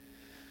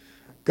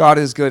God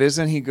is good,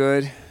 isn't He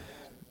good?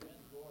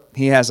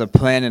 He has a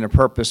plan and a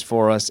purpose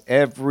for us.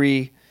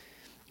 Every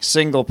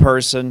single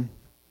person,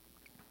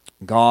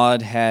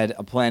 God had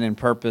a plan and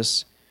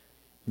purpose.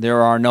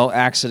 There are no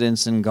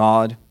accidents in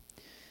God.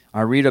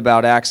 I read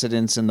about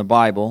accidents in the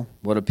Bible,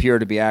 what appear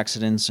to be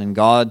accidents, and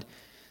God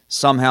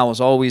somehow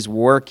is always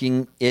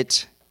working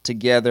it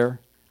together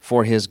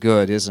for His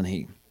good, isn't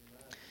He?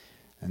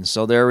 And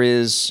so there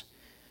is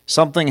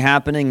something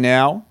happening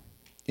now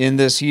in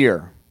this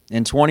year.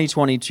 In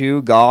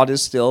 2022, God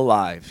is still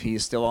alive. He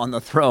is still on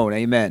the throne.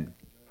 Amen.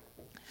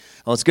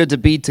 Well, it's good to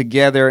be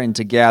together and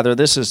to gather.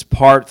 This is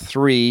part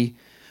 3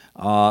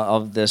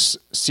 of this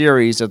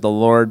series that the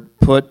Lord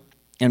put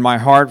in my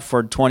heart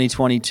for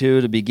 2022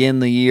 to begin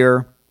the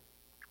year.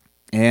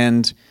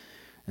 And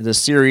the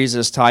series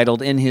is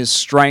titled In His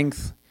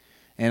Strength.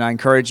 And I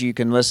encourage you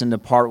can listen to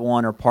part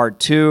 1 or part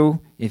 2.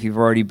 If you've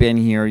already been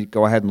here,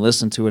 go ahead and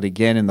listen to it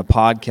again in the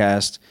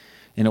podcast,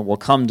 and it will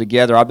come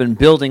together. I've been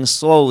building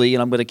slowly,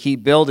 and I'm going to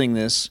keep building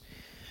this.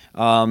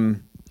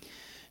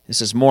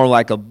 This is more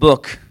like a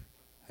book.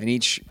 And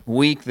each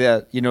week,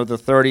 the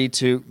 30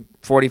 to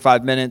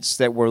 45 minutes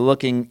that we're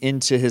looking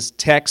into His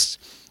text,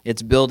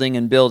 it's building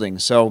and building.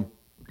 So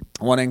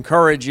I want to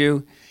encourage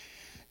you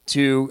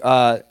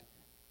to,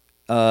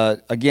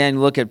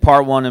 again, look at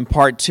part 1 and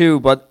part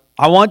 2. But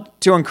I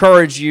want to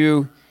encourage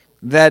you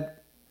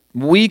that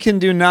we can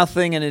do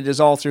nothing, and it is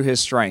all through His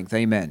strength.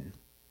 Amen.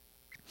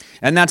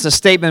 And that's a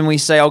statement we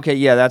say, okay,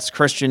 yeah, that's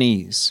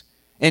Christianese,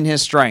 in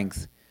His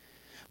strength.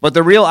 But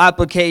the real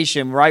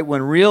application, right,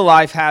 when real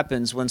life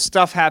happens, when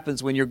stuff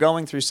happens, when you're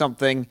going through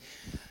something,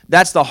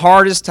 that's the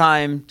hardest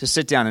time to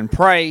sit down and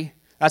pray.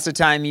 That's the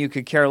time you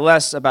could care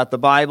less about the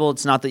Bible.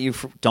 It's not that you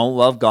don't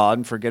love God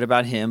and forget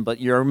about Him, but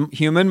your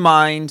human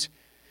mind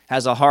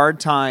has a hard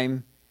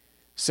time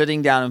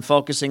sitting down and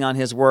focusing on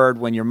His Word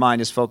when your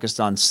mind is focused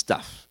on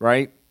stuff,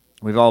 right?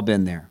 We've all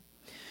been there.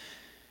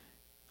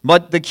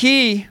 But the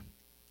key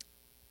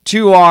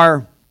to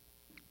our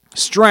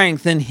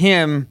strength in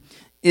Him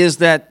is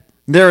that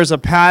there is a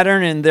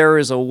pattern and there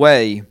is a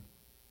way.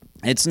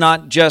 It's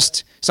not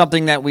just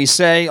something that we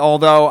say,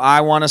 although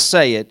I want to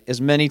say it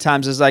as many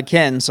times as I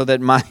can so that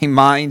my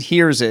mind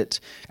hears it.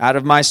 Out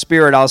of my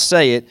spirit, I'll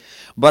say it.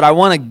 But I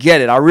want to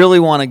get it. I really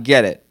want to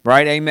get it,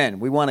 right? Amen.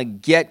 We want to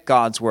get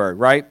God's Word,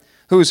 right?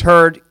 Who's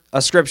heard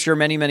a scripture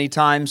many, many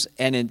times,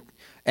 and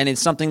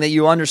it's something that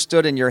you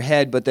understood in your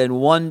head, but then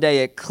one day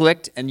it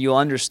clicked and you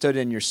understood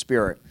in your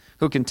spirit.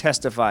 Who can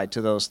testify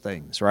to those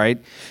things,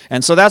 right?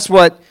 And so that's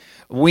what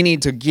we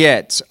need to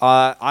get.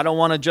 I don't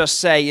want to just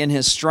say in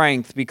His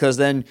strength, because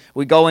then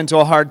we go into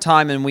a hard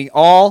time, and we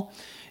all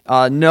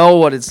know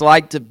what it's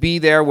like to be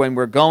there when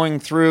we're going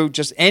through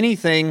just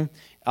anything,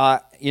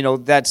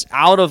 that's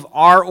out of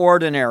our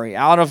ordinary,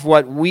 out of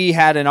what we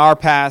had in our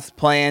path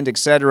planned,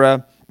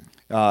 etc.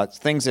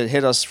 Things that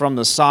hit us from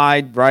the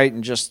side, right,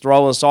 and just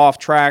throw us off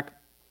track.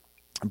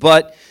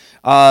 But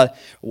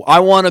I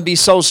want to be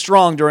so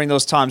strong during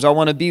those times. I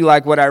want to be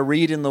like what I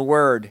read in the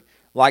Word,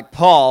 like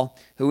Paul,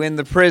 who in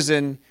the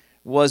prison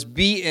was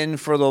beaten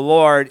for the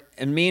Lord,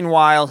 and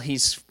meanwhile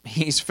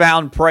he's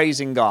found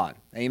praising God.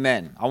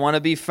 Amen. I want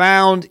to be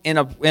found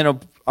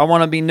I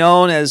want to be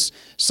known as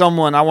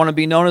someone. I want to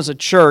be known as a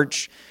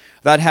church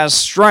that has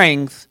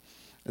strength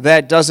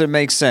that doesn't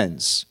make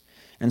sense.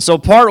 And so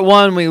part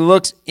 1 we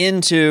looked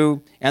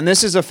into, and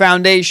this is a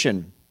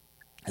foundation.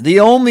 The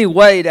only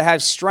way to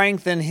have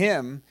strength in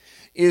Him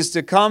is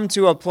to come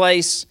to a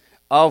place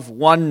of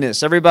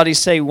oneness. Everybody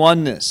say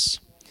oneness.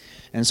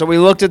 And so we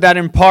looked at that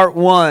in part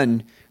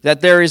 1,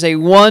 that there is a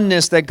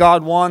oneness that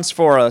God wants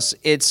for us.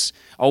 It's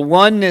a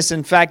oneness,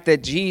 in fact,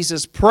 that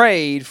Jesus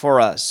prayed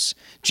for us.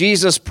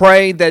 Jesus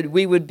prayed that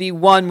we would be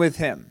one with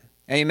Him.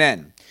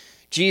 Amen.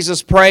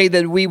 Jesus prayed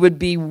that we would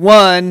be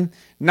one,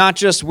 not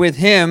just with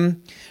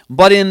Him,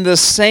 but in the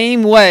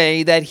same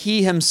way that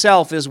He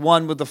Himself is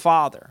one with the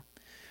Father.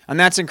 And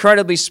that's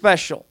incredibly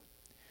special.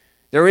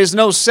 There is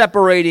no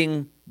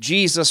separating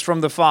Jesus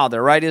from the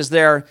Father, right?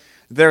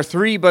 They're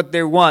three, but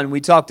they're one.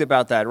 We talked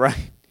about that,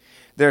 right?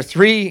 They're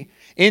three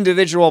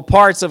individual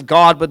parts of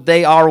God, but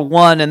they are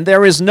one, and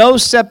there is no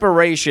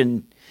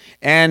separation.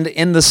 And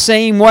in the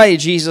same way,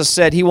 Jesus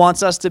said He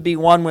wants us to be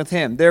one with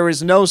Him. There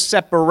is no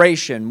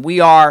separation. We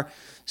are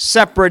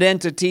separate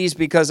entities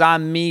because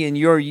I'm me and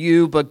you're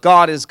you, but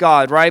God is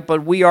God, right?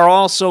 But we are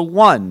also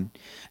one.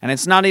 And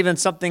it's not even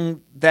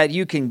something that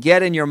you can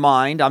get in your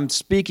mind. I'm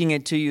speaking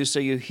it to you so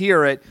you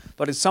hear it,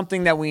 but it's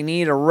something that we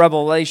need a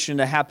revelation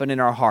to happen in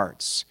our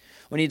hearts.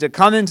 We need to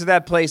come into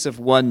that place of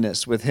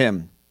oneness with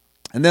Him.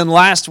 And then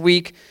last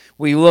week,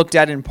 we looked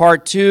at in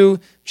part 2,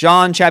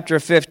 John chapter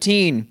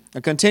 15,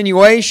 a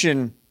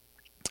continuation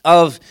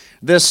of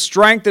this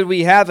strength that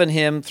we have in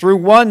Him through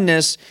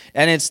oneness,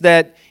 and it's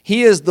that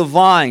He is the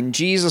vine.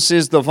 Jesus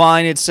is the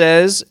vine, it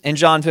says in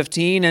John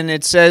 15, and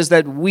it says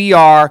that we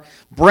are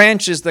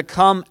branches that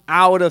come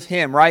out of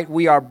Him, right?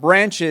 We are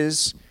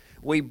branches,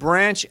 we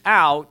branch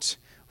out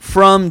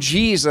from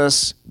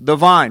Jesus, the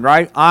vine,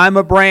 right? I'm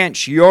a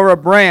branch, you're a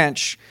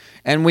branch,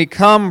 and we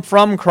come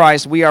from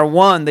Christ. We are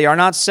one. They are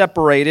not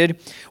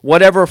separated.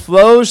 Whatever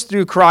flows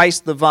through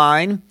Christ, the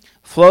vine,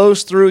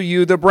 flows through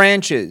you, the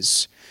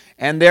branches.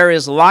 And there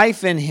is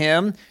life in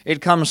him.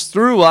 It comes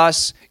through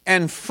us,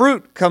 and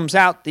fruit comes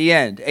out the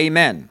end.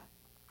 Amen.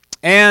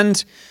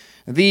 And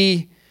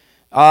the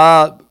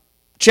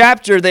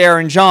chapter there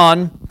in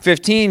John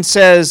 15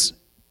 says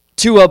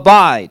to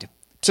abide,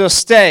 to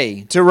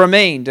stay, to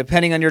remain,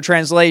 depending on your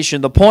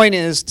translation. The point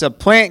is to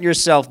plant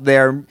yourself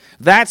there.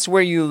 That's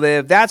where you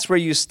live. That's where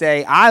you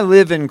stay. I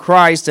live in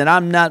Christ, and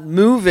I'm not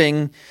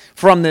moving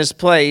from this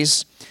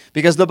place,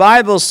 because the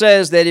Bible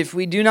says that if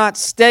we do not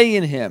stay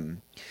in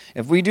him,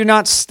 if we do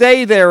not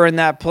stay there in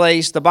that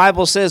place, the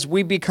Bible says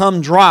we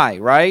become dry,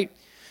 right?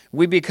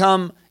 We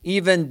become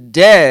even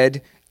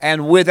dead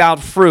and without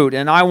fruit.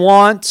 And I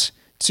want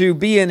to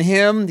be in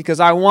him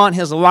because I want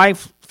his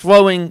life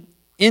flowing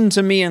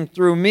into me and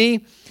through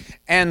me.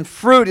 And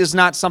fruit is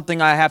not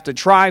something I have to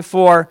try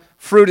for.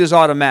 Fruit is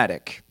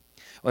automatic.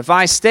 If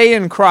I stay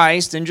in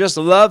Christ and just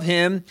love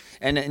him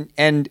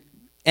and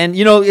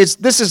you know,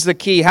 this is the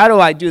key. How do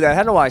I do that?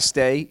 How do I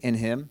stay in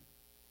him?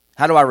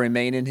 How do I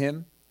remain in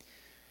him?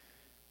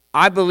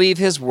 I believe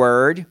his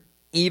word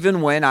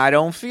even when I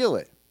don't feel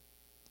it.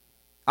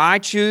 I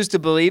choose to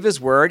believe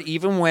his word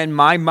even when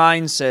my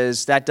mind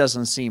says that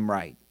doesn't seem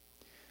right.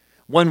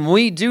 When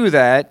we do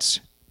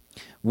that,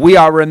 we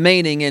are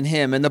remaining in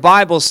him. And the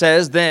Bible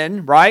says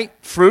then, right,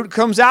 fruit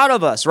comes out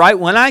of us, right?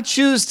 When I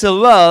choose to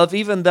love,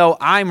 even though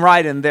I'm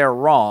right and they're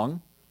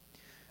wrong,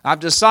 I've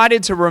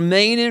decided to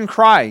remain in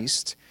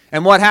Christ.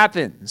 And what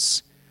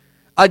happens?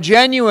 A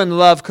genuine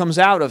love comes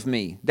out of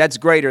me that's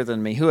greater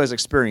than me. Who has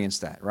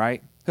experienced that,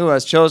 right? Who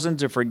has chosen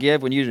to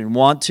forgive when you didn't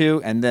want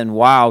to, and then,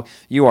 wow,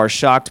 you are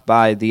shocked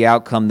by the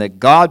outcome that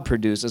God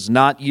produces,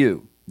 not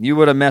you. You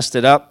would have messed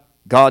it up.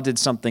 God did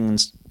something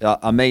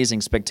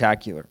amazing,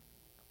 spectacular.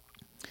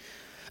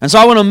 And so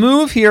I want to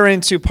move here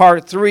into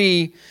part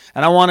 3,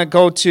 and I want to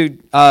go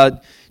to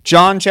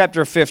John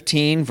chapter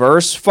 15,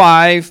 verse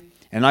 5,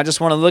 and I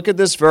just want to look at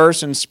this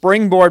verse and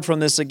springboard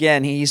from this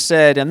again. He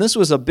said, and this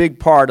was a big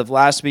part of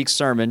last week's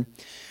sermon,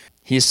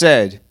 he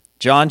said,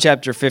 John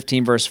chapter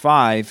 15, verse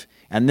 5,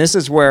 and this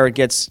is where it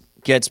gets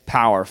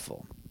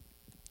powerful.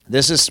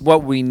 This is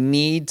what we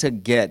need to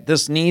get.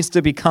 This needs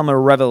to become a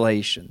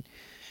revelation.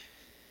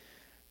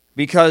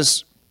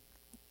 Because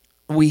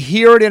we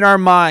hear it in our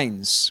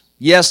minds.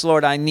 Yes,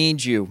 Lord, I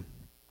need you.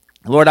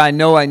 Lord, I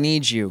know I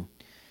need you.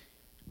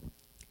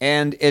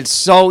 And it's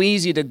so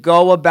easy to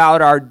go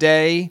about our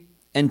day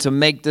and to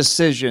make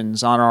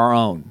decisions on our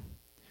own.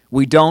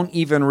 We don't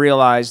even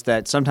realize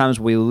that sometimes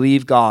we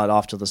leave God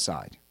off to the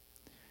side.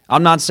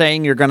 I'm not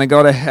saying you're going to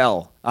go to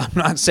hell. I'm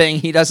not saying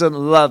he doesn't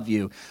love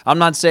you. I'm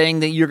not saying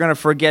that you're going to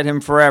forget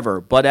him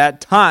forever. But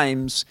at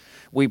times,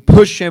 we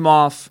push him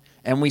off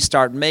and we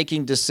start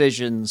making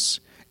decisions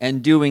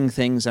and doing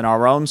things in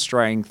our own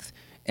strength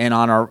and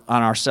on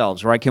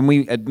ourselves, right? Can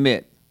we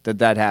admit that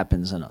that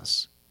happens in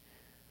us?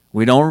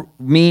 We don't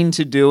mean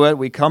to do it.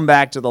 We come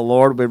back to the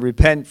Lord. We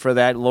repent for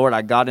that. Lord,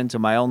 I got into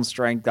my own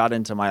strength, got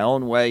into my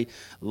own way.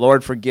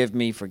 Lord, forgive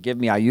me. Forgive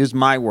me. I used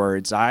my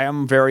words. I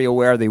am very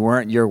aware they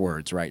weren't your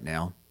words right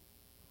now.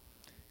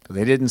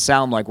 They didn't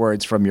sound like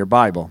words from your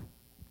Bible.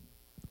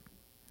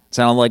 It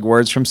sounded like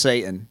words from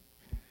Satan.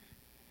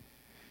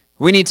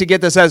 We need to get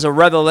this as a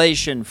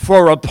revelation.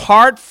 For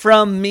apart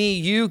from me,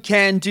 you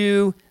can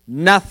do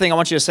nothing. I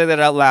want you to say that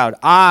out loud.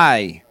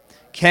 I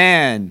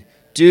can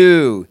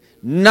do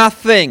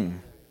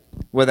nothing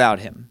without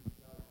him.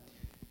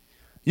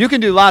 You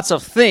can do lots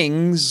of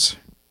things,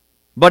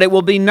 but it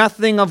will be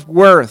nothing of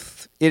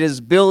worth. It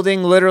is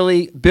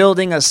literally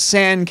building a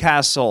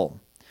sandcastle.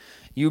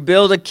 You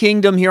build a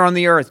kingdom here on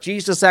the earth.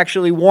 Jesus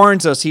actually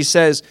warns us. He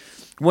says,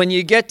 when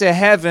you get to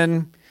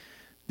heaven,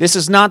 this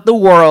is not the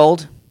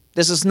world.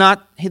 This is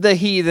not the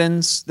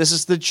heathens. This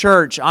is the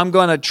church. I'm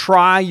going to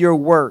try your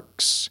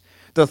works.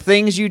 The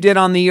things you did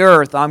on the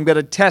earth, I'm going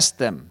to test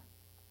them.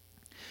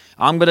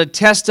 I'm going to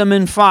test them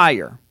in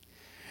fire.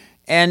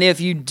 And if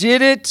you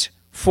did it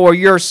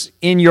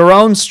in your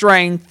own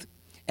strength,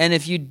 and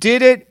if you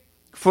did it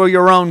for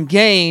your own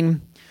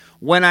gain,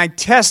 when I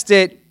test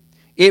it,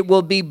 it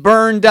will be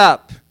burned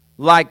up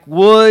like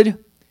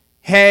wood,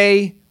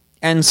 hay,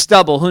 and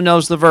stubble. Who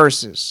knows the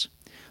verses?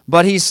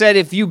 But he said,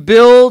 if you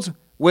build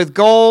with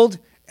gold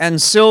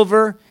and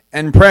silver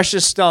and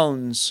precious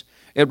stones,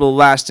 it will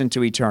last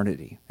into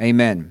eternity.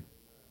 Amen.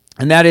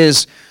 And that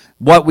is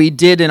what we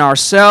did in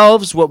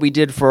ourselves, what we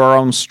did for our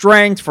own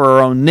strength, for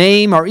our own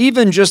name, or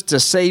even just to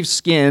save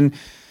skin,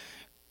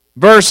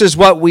 versus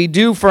what we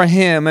do for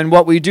him. And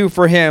what we do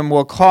for him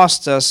will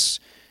cost us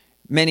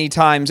many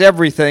times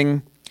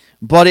everything,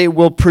 but it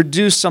will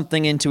produce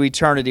something into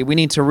eternity. We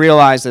need to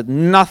realize that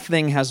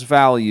nothing has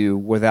value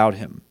without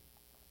him.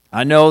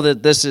 I know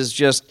that this is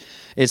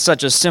it's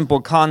such a simple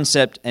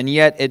concept, and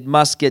yet it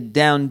must get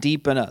down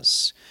deep in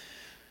us.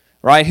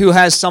 Right? Who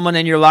has someone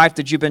in your life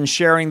that you've been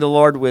sharing the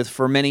Lord with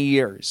for many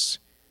years?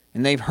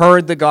 And they've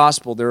heard the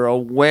gospel. They're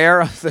aware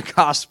of the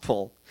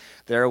gospel.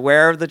 They're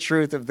aware of the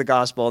truth of the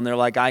gospel. And they're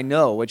like, I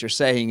know what you're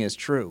saying is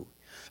true.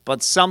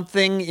 but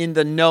something in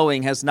the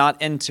knowing has not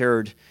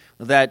entered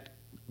that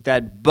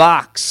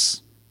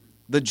box,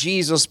 the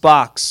Jesus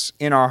box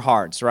in our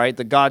hearts, right?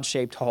 The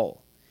God-shaped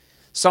hole.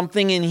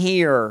 Something in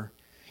here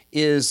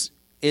is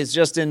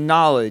just in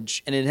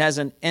knowledge, and it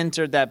hasn't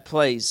entered that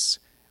place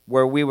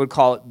where we would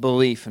call it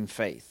belief and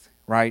faith,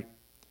 right?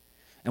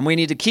 And we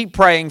need to keep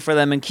praying for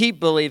them and keep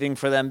believing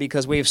for them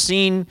because we've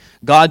seen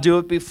God do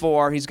it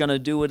before. He's going to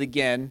do it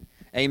again.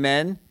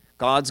 Amen?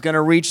 God's going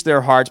to reach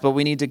their hearts, but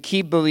we need to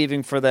keep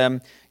believing for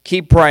them,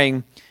 keep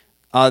praying.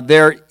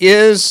 There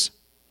is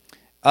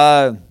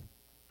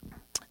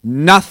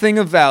nothing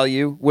of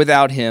value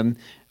without Him,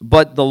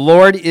 but the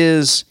Lord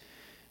is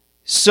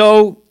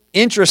so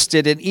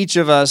interested in each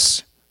of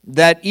us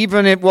that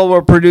even while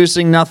we're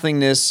producing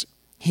nothingness,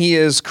 He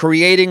is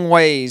creating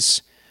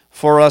ways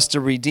for us to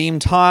redeem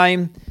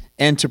time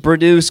and to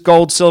produce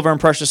gold, silver, and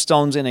precious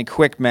stones in a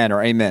quick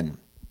manner. Amen.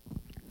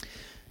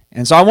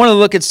 And so I want to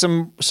look at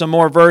some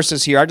more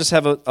verses here. I just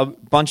have a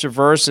bunch of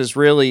verses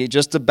really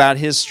just about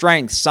His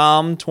strength.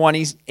 Psalm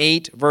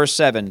 28, verse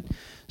 7.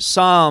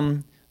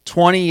 Psalm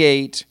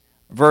 28,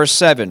 verse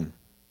 7.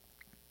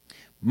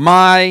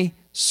 My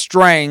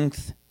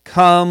strength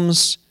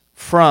comes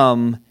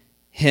from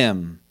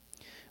Him.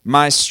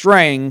 My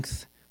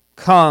strength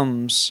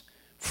comes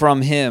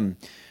from Him.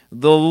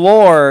 The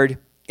Lord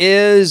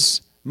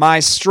is my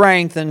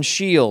strength and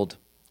shield.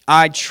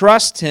 I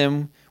trust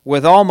Him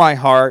with all my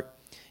heart.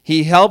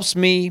 He helps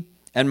me,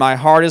 and my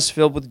heart is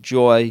filled with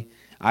joy.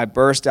 I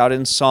burst out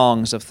in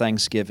songs of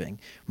thanksgiving.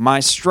 My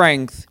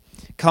strength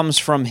comes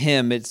from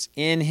Him. It's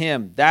in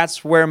Him.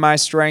 That's where my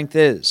strength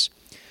is.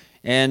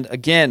 And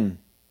again,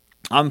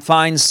 I'm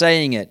fine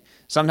saying it.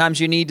 Sometimes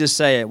you need to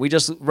say it. We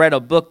just read a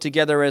book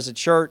together as a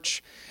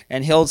church,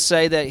 and he'll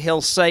say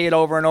it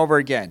over and over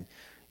again.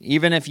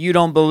 Even if you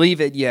don't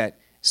believe it yet,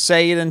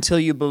 say it until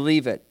you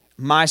believe it.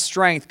 My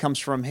strength comes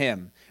from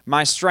Him.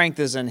 My strength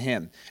is in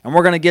Him. And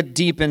we're going to get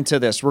deep into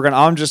this.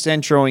 I'm just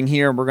introing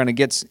here, and we're going to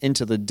get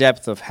into the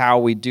depth of how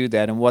we do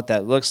that and what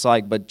that looks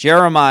like. But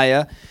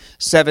Jeremiah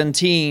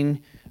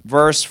 17,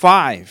 verse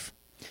 5.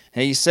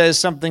 He says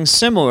something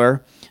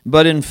similar,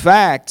 but in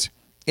fact,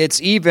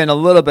 it's even a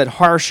little bit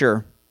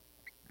harsher.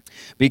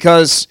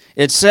 Because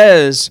it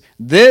says,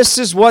 this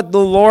is what the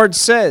Lord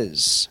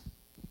says.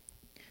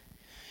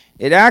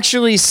 It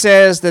actually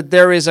says that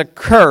there is a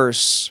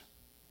curse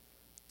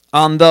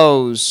on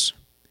those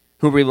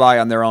who rely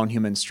on their own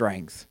human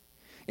strength.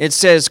 It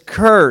says,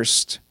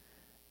 cursed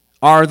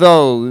are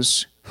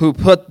those who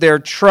put their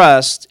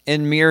trust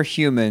in mere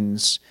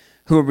humans,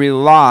 who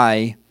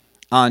rely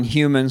on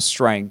human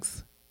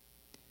strength.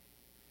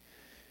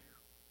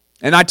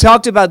 And I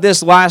talked about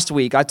this last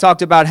week. I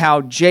talked about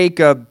how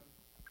Jacob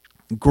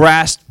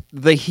grasped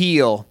the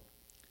heel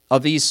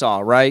of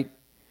Esau, right?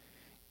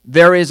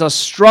 There is a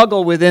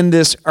struggle within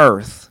this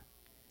earth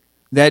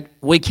that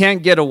we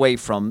can't get away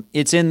from.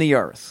 It's in the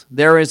earth.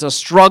 There is a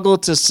struggle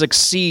to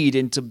succeed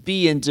and to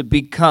be and to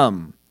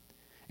become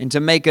and to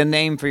make a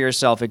name for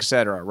yourself,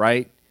 etc.,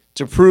 right?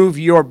 To prove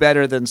you're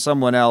better than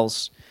someone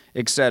else,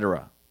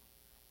 etc.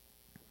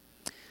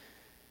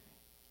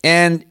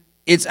 And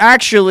it's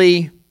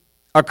actually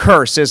a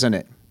curse, isn't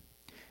it?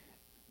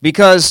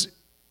 Because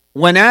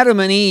when Adam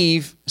and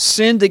Eve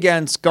sinned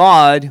against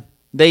God,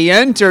 they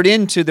entered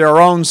into their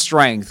own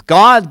strength.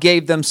 God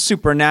gave them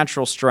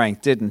supernatural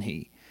strength, didn't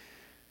He?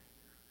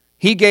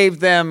 He gave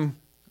them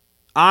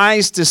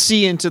eyes to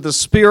see into the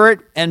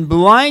Spirit and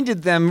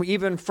blinded them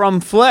even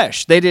from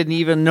flesh. They didn't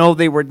even know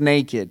they were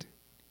naked.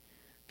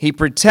 He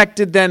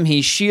protected them.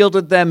 He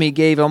shielded them. He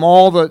gave them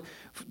all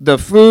the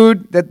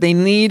food that they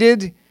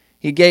needed.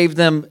 He gave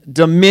them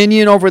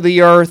dominion over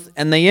the earth,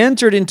 and they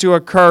entered into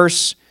a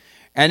curse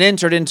and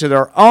entered into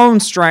their own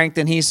strength,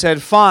 and He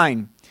said,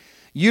 fine,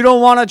 you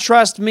don't want to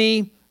trust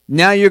me,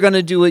 now you're going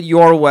to do it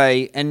your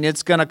way, and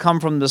it's going to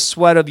come from the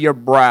sweat of your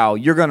brow.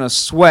 You're going to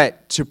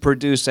sweat to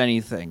produce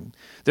anything.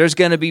 There's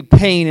going to be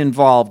pain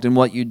involved in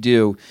what you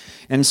do.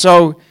 And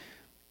so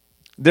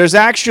there's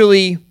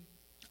actually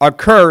a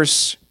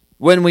curse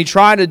when we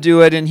try to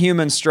do it in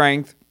human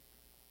strength,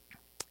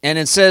 and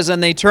it says,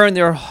 and they turn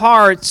their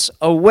hearts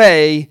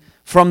away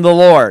from the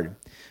Lord.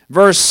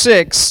 Verse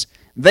 6,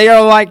 they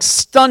are like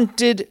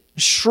stunted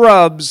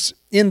shrubs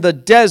in the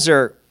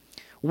desert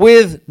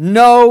with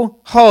no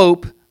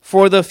hope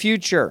for the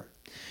future.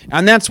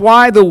 And that's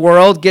why the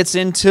world gets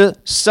into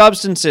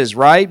substances,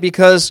 right?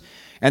 Because,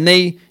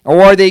 they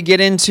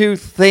get into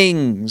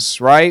things,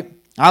 right?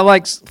 I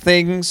like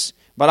things,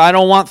 but I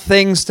don't want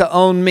things to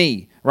own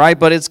me, right?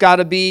 But it's got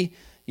to be,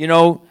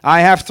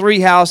 I have 3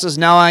 houses,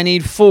 now I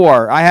need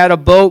 4. I had a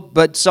boat,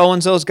 but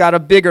so-and-so's got a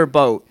bigger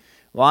boat.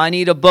 Well, I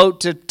need a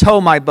boat to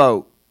tow my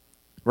boat.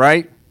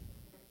 Right?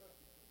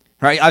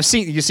 Right?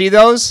 You see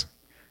those?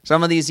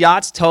 Some of these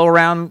yachts tow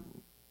around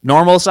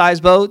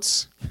normal-sized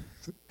boats.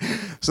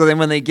 So then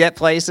when they get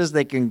places,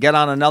 they can get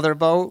on another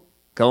boat,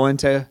 go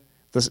into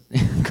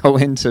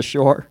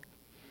shore.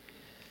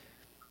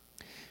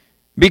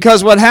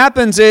 Because what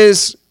happens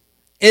is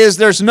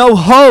there's no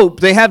hope.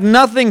 They have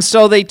nothing,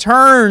 so they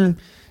turn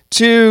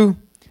to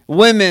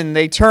women.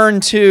 They turn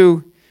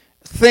to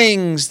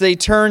things, they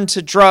turn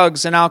to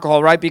drugs and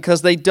alcohol, right?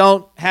 Because they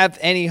don't have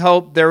any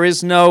hope.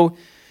 There's no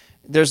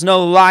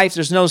life,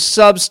 there's no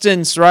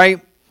substance,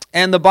 right?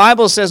 And the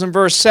Bible says in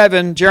verse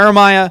 7,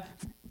 Jeremiah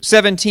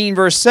 17,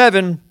 verse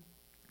 7,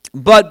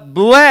 but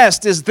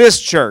blessed is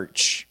this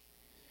church,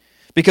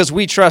 because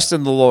we trust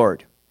in the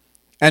Lord,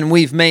 and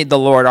we've made the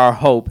Lord our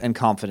hope and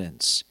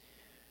confidence.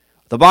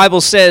 The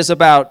Bible says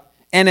about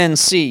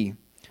NNC,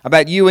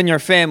 about you and your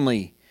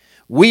family,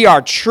 we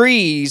are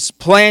trees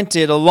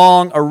planted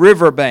along a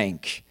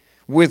riverbank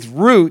with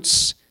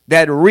roots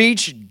that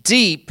reach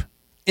deep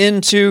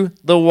into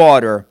the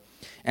water.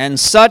 And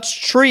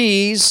such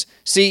trees,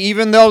 see,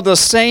 even though the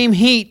same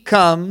heat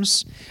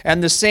comes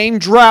and the same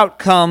drought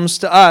comes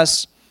to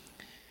us,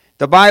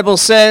 the Bible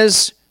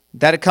says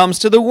that it comes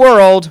to the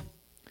world,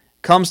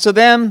 comes to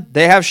them.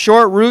 They have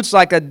short roots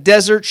like a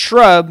desert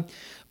shrub.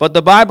 But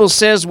the Bible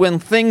says when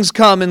things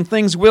come, and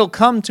things will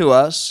come to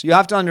us, you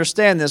have to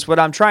understand this. What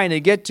I'm trying to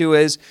get to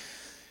is,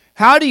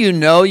 how do you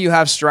know you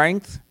have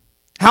strength?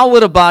 How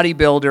would a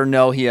bodybuilder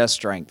know he has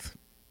strength?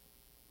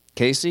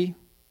 Casey,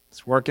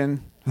 it's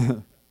working.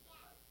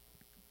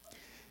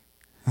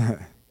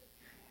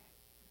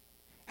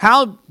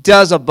 How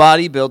does a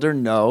bodybuilder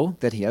know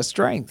that he has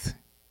strength?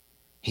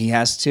 He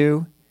has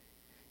to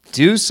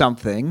do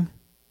something,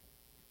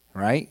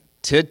 right,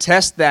 to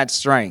test that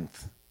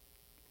strength.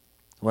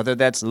 Whether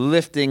that's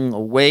lifting a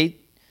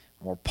weight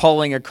or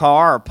pulling a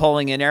car or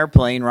pulling an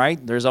airplane,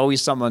 right? There's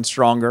always someone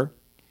stronger.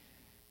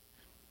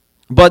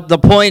 But the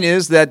point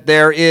is that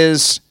there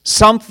is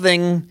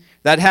something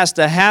that has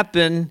to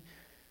happen,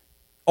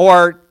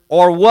 or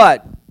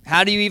what?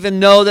 How do you even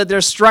know that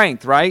there's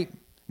strength, right?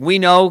 We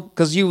know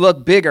because you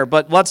look bigger,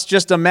 but let's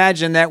just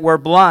imagine that we're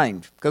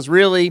blind. Because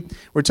really,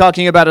 we're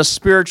talking about a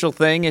spiritual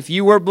thing. If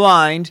you were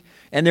blind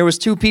and there was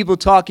two people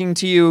talking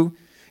to you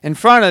in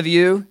front of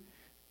you,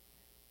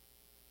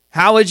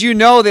 how would you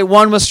know that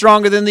one was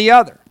stronger than the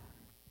other?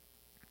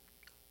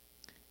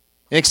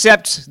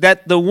 Except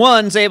that the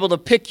one's able to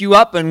pick you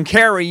up and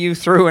carry you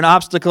through an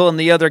obstacle and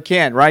the other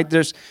can't, right?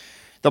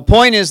 The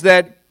point is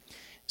that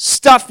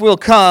stuff will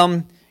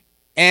come,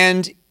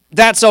 and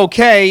that's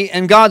okay,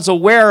 and God's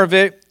aware of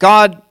it.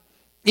 God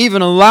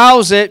even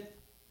allows it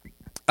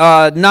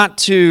not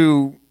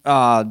to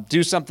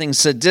do something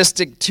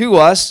sadistic to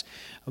us,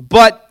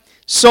 but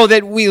so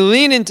that we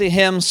lean into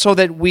Him, so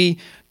that we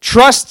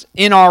trust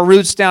in our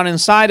roots down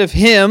inside of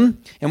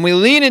Him, and we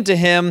lean into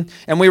Him,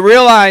 and we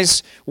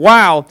realize,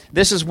 wow,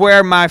 this is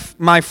where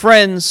my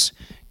friends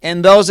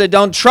and those that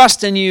don't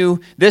trust in you,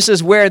 this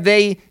is where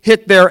they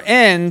hit their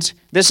end.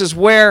 This is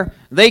where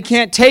they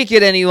can't take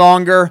it any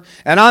longer,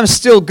 and I'm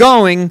still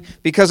going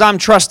because I'm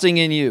trusting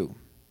in you.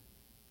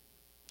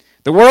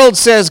 The world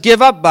says,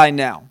 give up by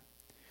now.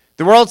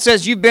 The world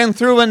says, you've been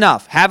through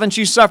enough. Haven't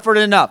you suffered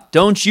enough?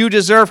 Don't you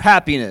deserve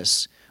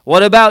happiness?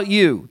 What about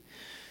you?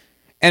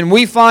 And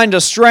we find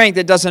a strength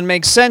that doesn't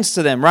make sense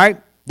to them,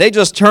 right? They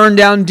just turn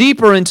down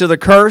deeper into the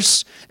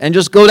curse and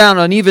just go down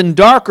an even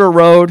darker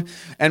road.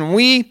 And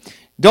we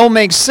don't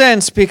make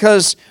sense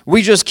because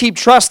we just keep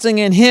trusting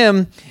in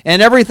Him,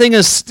 and everything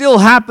is still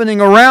happening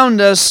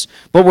around us,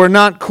 but we're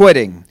not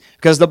quitting.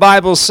 Because the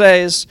Bible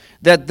says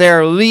that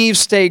their leaves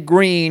stay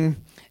green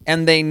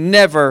and they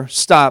never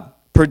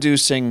stop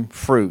producing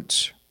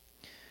fruit.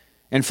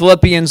 In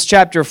Philippians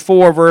chapter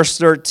 4, verse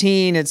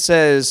 13, it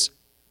says,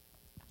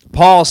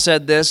 Paul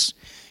said this.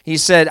 He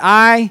said,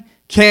 I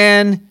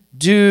can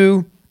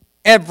do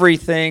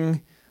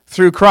everything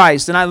through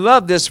Christ. And I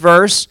love this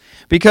verse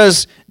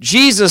because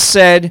Jesus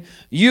said,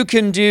 you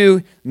can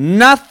do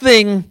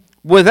nothing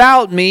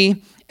without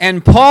me.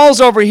 And Paul's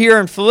over here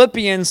in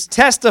Philippians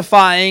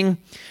testifying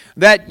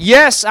that,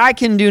 yes, I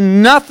can do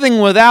nothing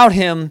without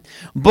Him,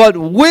 but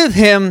with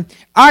Him,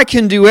 I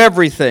can do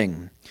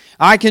everything.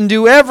 I can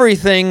do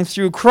everything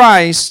through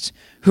Christ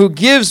who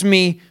gives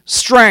me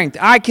strength.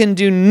 I can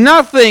do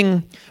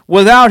nothing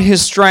without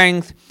His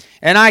strength,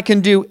 and I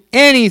can do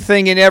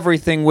anything and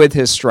everything with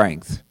His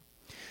strength.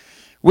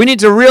 We need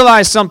to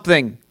realize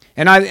something,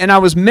 and I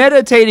was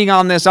meditating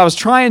on this. I was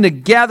trying to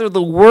gather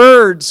the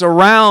words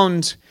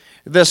around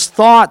this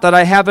thought that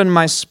I have in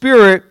my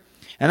spirit,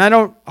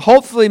 and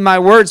hopefully my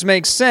words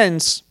make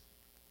sense,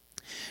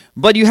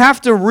 but you have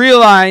to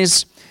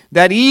realize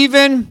that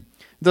even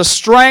the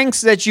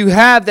strengths that you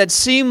have that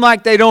seem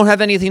like they don't have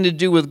anything to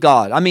do with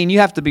God. I mean, you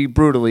have to be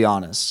brutally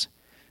honest.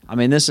 I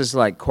mean, this is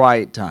like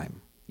quiet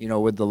time,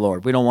 with the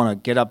Lord. We don't want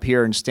to get up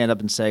here and stand up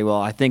and say,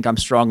 well, I think I'm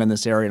strong in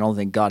this area. I don't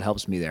think God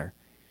helps me there.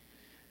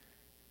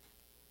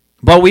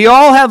 But we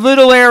all have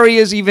little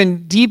areas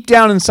even deep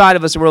down inside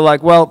of us where we're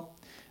like, well,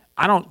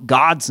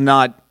 God's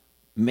not,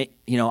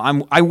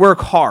 I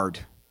work hard.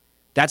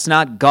 That's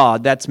not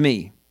God, that's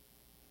me.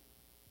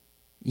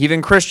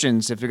 Even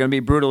Christians, if you're going to be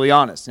brutally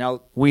honest.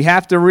 Now, we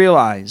have to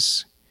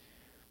realize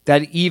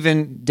that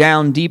even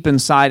down deep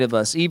inside of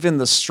us, even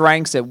the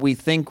strengths that we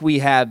think we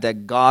have,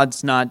 that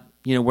God's not,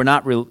 we're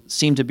not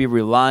seem to be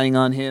relying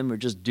on Him. We're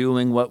just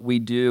doing what we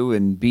do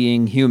and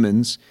being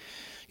humans.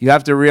 You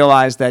have to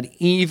realize that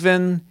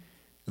even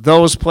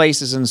those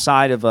places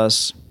inside of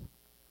us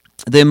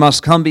they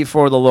must come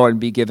before the Lord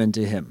and be given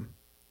to him.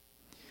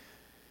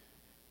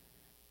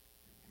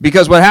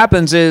 Because what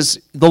happens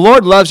is the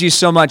Lord loves you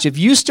so much. If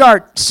you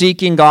start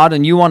seeking God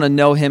and you want to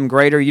know him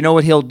greater, you know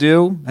what he'll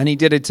do? And he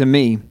did it to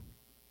me.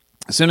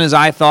 As soon as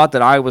I thought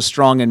that I was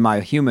strong in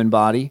my human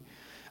body,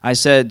 I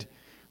said,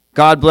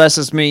 God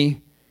blesses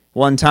me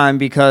one time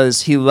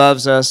because he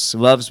loves us,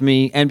 loves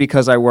me, and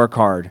because I work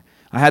hard.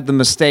 I had the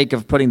mistake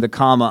of putting the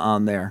comma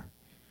on there.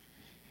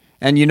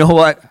 And you know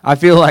what? I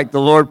feel like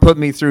the Lord put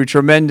me through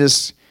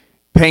tremendous,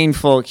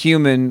 painful,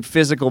 human,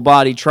 physical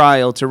body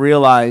trial to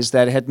realize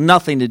that it had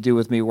nothing to do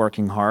with me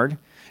working hard.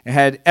 It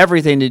had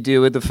everything to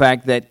do with the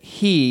fact that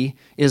he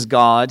is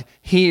God,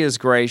 he is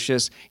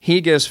gracious,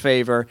 he gives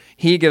favor,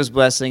 he gives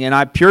blessing, and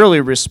I purely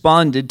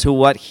responded to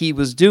what he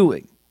was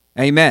doing.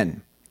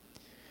 Amen.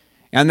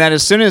 And that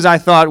as soon as I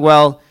thought,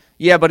 well,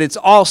 yeah, but it's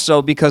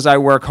also because I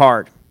work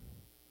hard.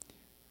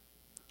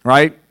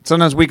 Right?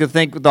 Sometimes we could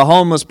think the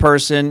homeless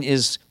person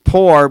is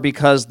poor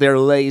because they're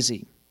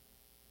lazy.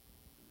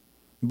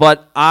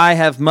 But I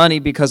have money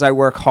because I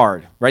work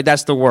hard, right?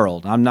 That's the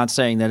world. I'm not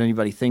saying that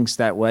anybody thinks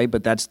that way,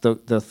 but that's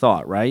the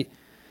thought, right?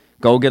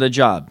 Go get a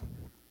job.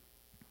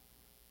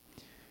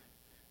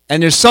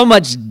 And there's so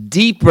much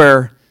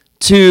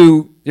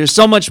there's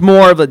so much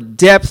more of a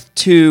depth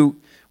to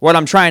what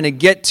I'm trying to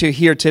get to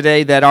here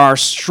today, that our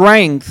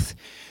strength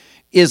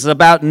is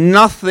about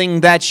nothing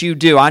that you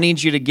do. I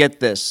need you to get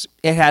this.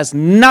 It has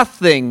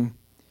nothing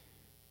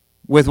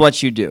with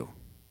what you do.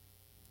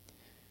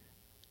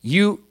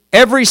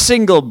 Every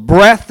single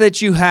breath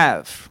that you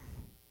have.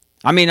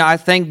 I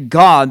thank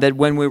God that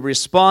when we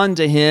respond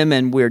to him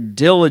and we're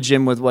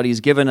diligent with what he's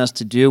given us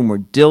to do, and we're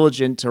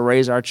diligent to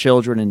raise our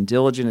children and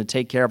diligent to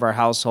take care of our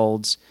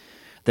households,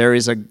 there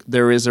is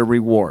a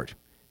reward.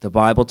 The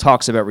Bible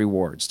talks about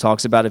rewards.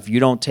 Talks about if you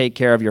don't take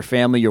care of your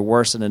family, you're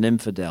worse than an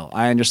infidel.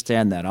 I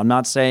understand that. I'm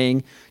not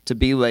saying to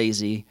be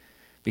lazy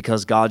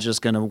because God's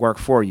just going to work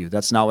for you.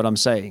 That's not what I'm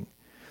saying.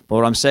 But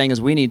what I'm saying is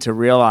we need to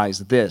realize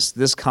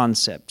this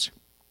concept.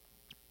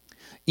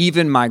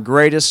 Even my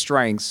greatest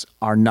strengths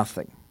are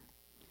nothing.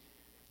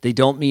 They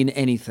don't mean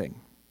anything.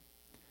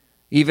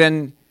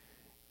 Even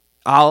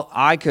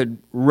I could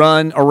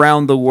run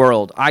around the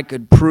world. I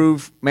could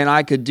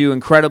I could do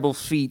incredible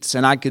feats,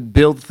 and I could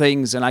build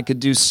things, and I could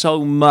do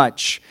so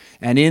much.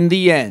 And in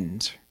the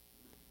end,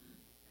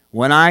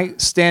 when I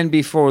stand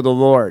before the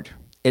Lord,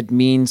 it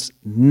means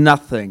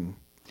nothing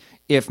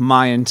if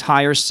my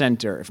entire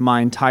center, if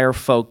my entire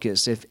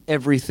focus, if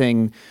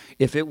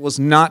it was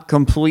not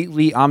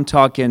completely, I'm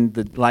talking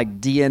like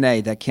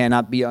DNA that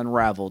cannot be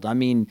unraveled.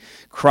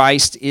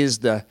 Christ is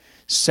the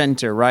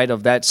center, right,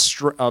 of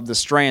the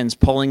strands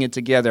pulling it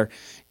together.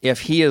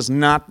 If he is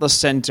not the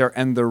center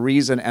and the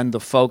reason and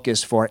the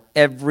focus for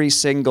every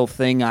single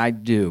thing I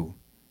do,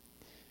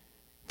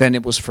 then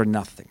it was for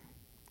nothing.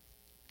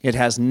 It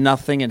has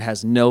nothing. It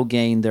has no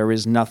gain. There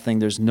is nothing.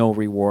 There's no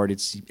reward.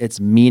 It's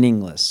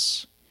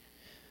meaningless.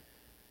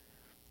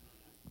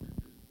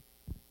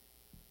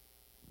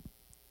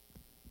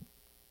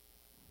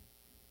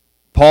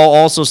 Paul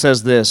also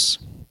says this.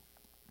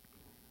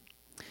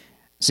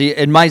 See,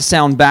 it might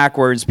sound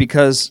backwards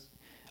because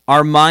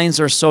our minds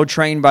are so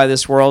trained by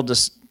this world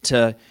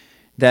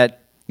that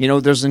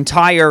there's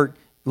entire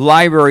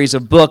libraries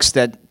of books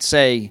that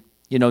say,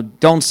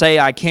 don't say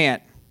I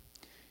can't,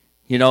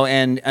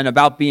 and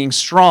about being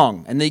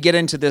strong. And they get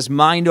into this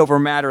mind over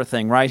matter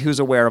thing, right? Who's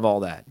aware of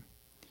all that?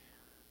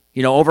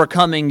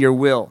 Overcoming your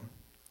will.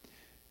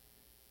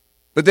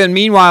 But then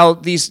meanwhile,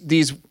 these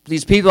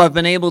people have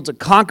been able to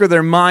conquer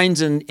their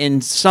minds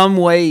in some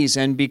ways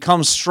and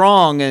become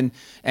strong and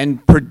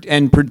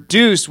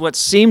produce what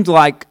seemed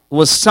like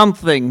was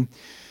something.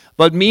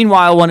 But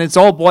meanwhile, when it's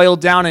all boiled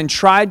down and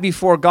tried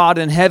before God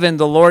in heaven,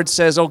 the Lord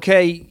says,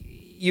 okay,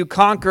 you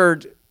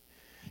conquered,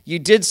 you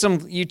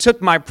took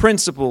my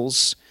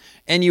principles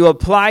and you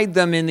applied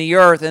them in the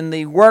earth, and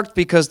they worked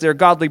because they're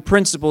godly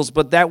principles,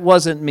 but that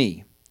wasn't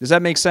me. Does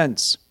that make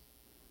sense?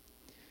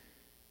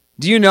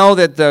 Do you know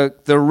that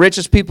the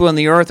richest people in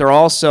the earth are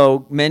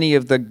also many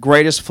of the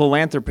greatest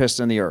philanthropists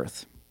in the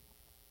earth?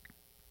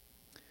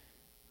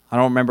 I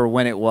don't remember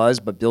when it was,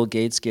 but Bill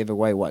Gates gave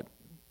away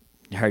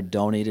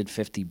donated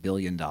 $50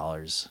 billion.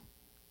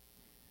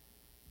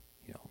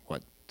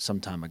 Some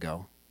time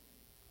ago.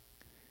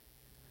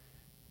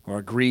 Or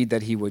agreed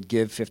that he would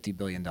give $50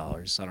 billion.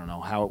 I don't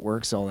know how it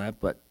works, all that,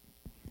 but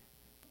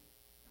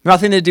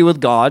nothing to do with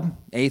God,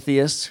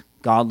 atheist,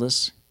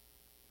 godless.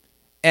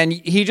 And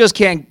he just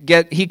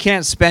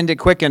can't spend it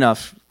quick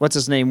enough. What's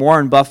his name?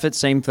 Warren Buffett,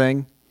 same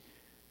thing.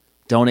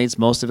 Donates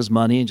most of his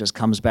money and just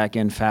comes back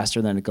in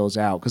faster than it goes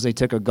out because they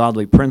took a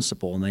godly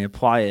principle and they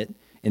apply it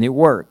and it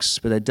works,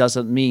 but it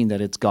doesn't mean that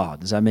it's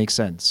God. Does that make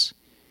sense?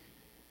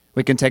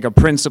 We can take a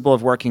principle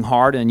of working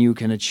hard and you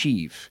can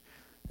achieve.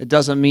 It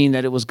doesn't mean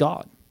that it was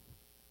God.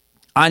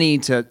 I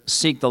need to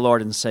seek the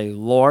Lord and say,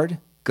 Lord,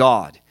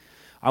 God,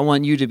 I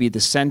want you to be the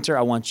center.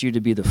 I want you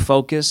to be the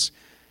focus.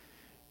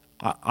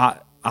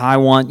 I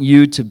want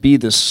you to be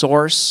the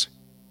source.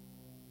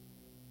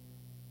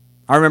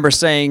 I remember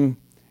saying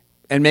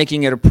and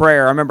making it a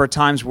prayer. I remember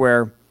times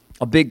where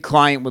a big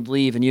client would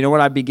leave, and you know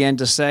what I began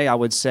to say? I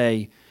would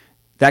say,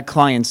 that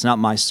client's not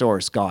my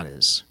source, God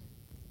is.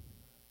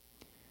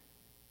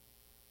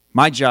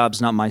 My job's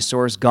not my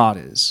source, God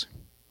is.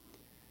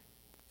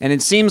 And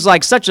it seems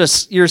like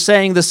you're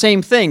saying the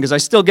same thing, because I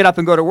still get up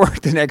and go to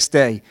work the next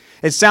day.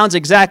 It sounds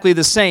exactly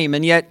the same,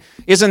 and yet,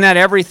 isn't that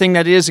everything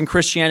that is in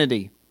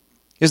Christianity?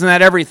 Isn't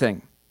that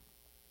everything?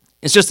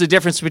 It's just the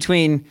difference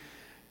between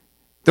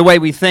the way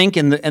we think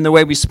and the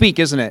way we speak,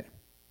 isn't it?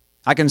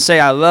 I can say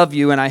I love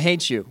you and I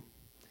hate you.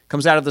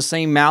 Comes out of the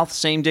same mouth,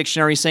 same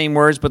dictionary, same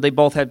words, but they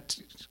both have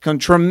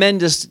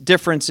tremendous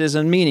differences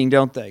in meaning,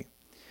 don't they?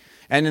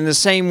 And in the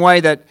same way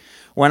that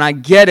when I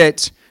get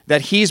it,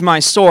 that he's my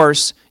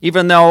source,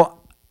 even though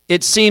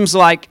it seems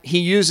like he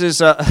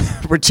uses a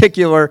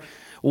particular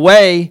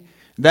way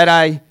that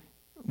I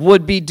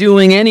would be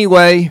doing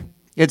anyway,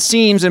 it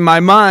seems in my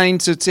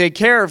mind to take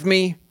care of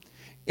me,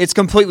 it's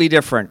completely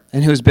different.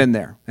 And who's been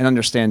there and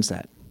understands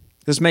that?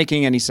 Is this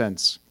making any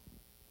sense?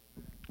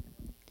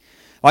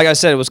 Like I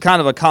said, it was kind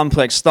of a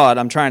complex thought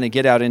I'm trying to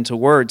get out into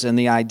words, and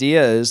the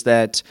idea is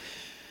that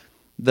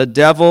the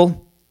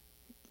devil,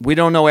 we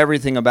don't know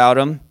everything about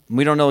him.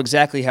 We don't know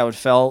exactly how it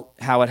felt,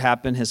 how it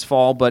happened, his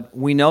fall, but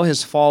we know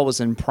his fall was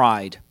in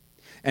pride.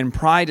 And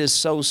pride is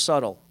so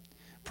subtle.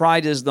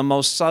 Pride is the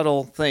most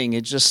subtle thing.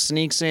 It just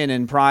sneaks in,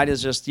 and pride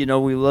is just, we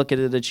look at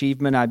an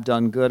achievement, I've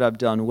done good, I've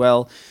done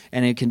well,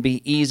 and it can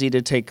be easy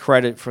to take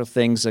credit for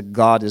things that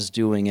God is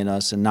doing in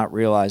us and not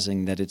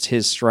realizing that it's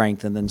his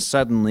strength. And then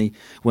suddenly,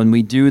 when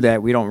we do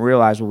that, we don't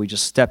realize, we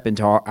just step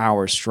into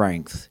our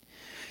strength.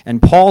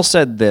 And Paul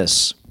said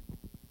this.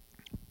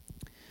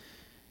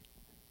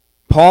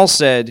 Paul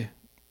said,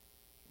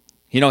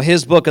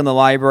 his book in the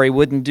library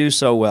wouldn't do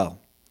so well.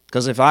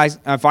 Because if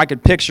I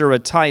could picture a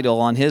title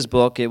on his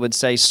book, it would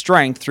say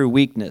Strength Through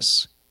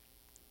Weakness.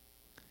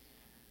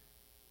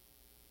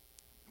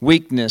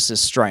 Weakness is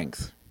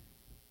strength.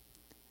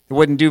 It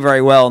wouldn't do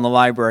very well in the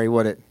library,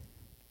 would it?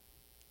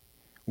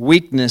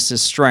 Weakness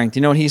is strength.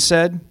 You know what he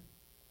said?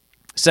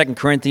 2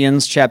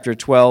 Corinthians chapter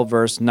 12,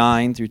 verse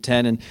 9 through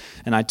 10.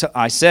 And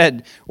I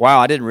said, wow,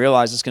 I didn't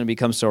realize it's going to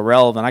become so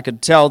relevant. I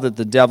could tell that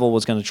the devil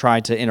was going to try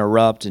to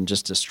interrupt and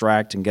just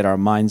distract and get our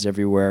minds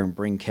everywhere and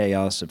bring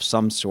chaos of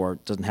some sort.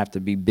 It doesn't have to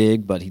be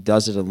big, but he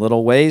does it in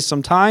little ways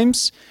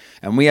sometimes.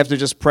 And we have to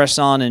just press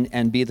on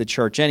and be the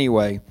church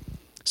anyway.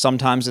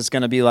 Sometimes it's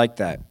going to be like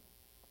that.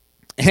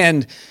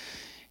 And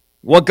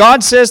what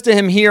God says to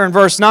him here in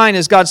verse 9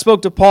 is God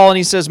spoke to Paul and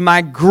he says,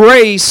 my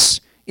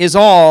grace is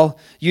all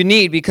you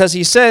need, because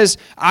he says,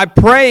 I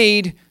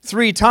prayed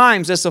 3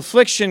 times. This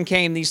affliction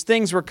came. These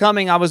things were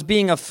coming. I was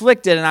being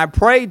afflicted, and I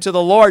prayed to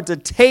the Lord to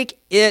take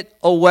it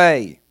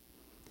away.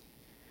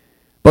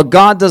 But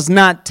God does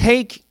not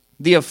take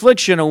the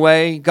affliction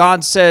away.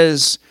 God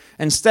says,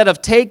 instead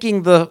of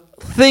taking the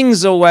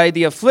things away,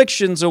 the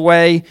afflictions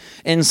away,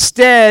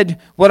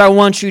 instead, what I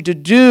want you to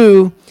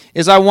do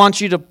is I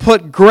want you to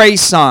put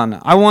grace on.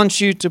 I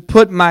want you to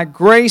put my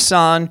grace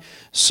on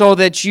so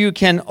that you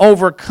can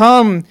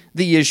overcome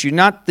the issue.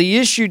 Not the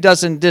issue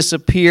doesn't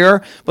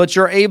disappear, but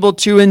you're able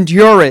to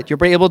endure it.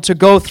 You're able to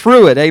go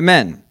through it.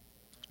 Amen.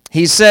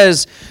 He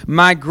says,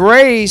 my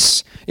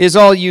grace is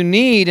all you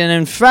need. And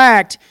in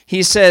fact,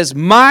 he says,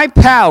 my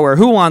power.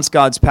 Who wants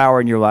God's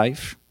power in your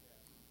life?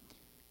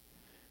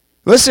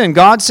 Listen,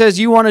 God says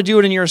you want to do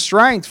it in your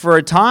strength. For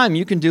a time,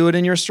 you can do it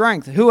in your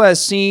strength. Who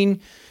has seen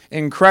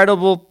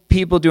incredible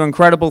people do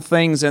incredible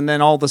things, and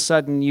then all of a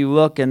sudden you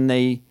look and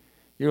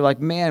you're like,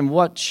 man,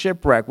 what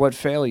shipwreck, what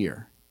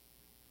failure.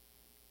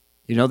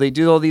 They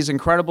do all these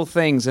incredible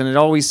things, and it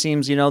always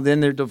seems, then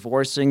they're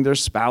divorcing their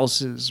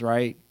spouses,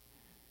 right?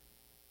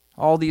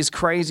 All these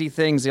crazy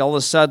things. All of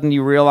a sudden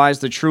you realize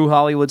the true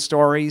Hollywood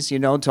stories,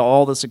 to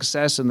all the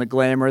success and the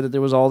glamour, that there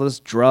was all this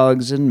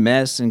drugs and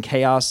mess and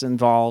chaos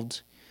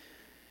involved.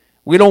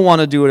 We don't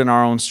want to do it in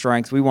our own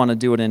strength. We want to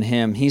do it in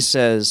him. He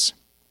says,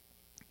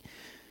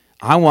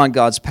 I want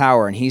God's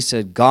power. And he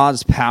said,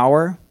 God's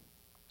power?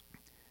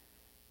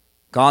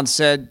 God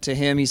said to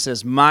him, he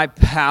says, my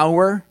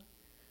power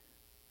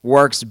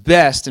works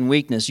best in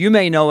weakness. You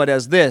may know it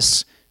as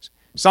this.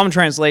 Some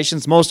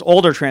translations, most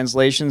older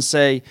translations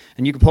say,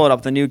 and you can pull it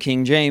up, the New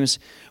King James,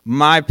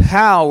 my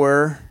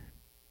power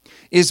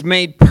is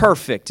made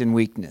perfect in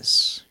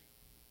weakness.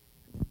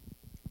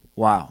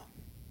 Wow.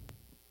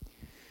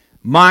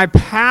 My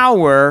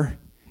power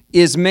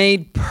is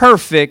made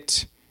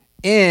perfect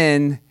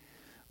in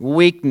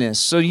weakness.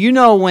 So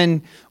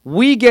when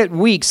we get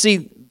weak,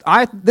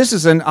 this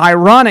is an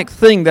ironic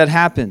thing that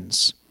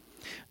happens.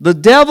 The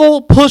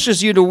devil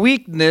pushes you to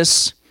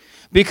weakness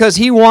because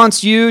he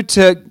wants you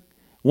to,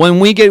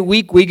 when we get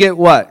weak, we get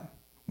what?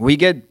 We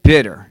get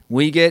bitter.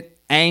 We get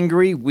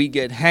angry. We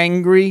get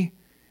hangry.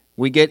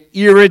 We get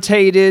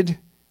irritated,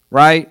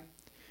 right?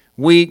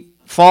 We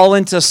fall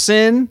into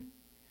sin.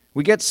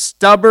 We get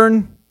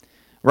stubborn,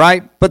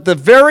 right? But the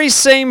very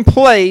same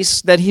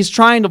place that he's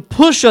trying to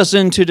push us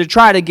into to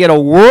try to get a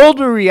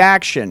worldly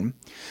reaction,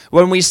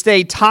 when we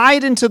stay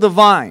tied into the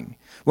vine,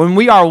 when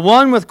we are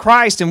one with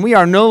Christ and we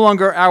are no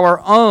longer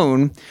our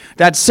own,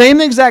 that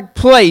same exact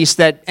place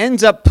that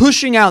ends up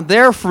pushing out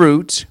their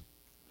fruit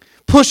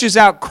pushes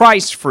out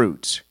Christ's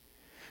fruit.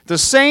 The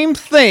same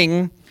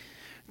thing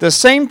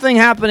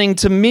happening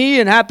to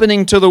me and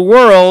happening to the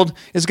world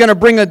is going to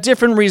bring a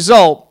different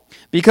result,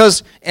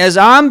 because as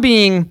I'm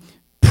being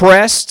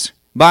pressed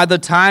by the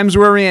times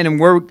we're in, and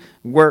we're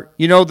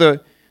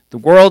the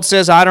world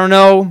says, I don't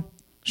know,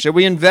 should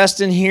we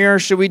invest in here?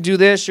 Should we do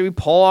this? Should we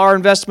pull our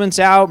investments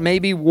out?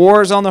 Maybe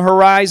war's on the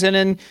horizon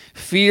and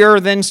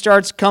fear then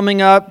starts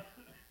coming up.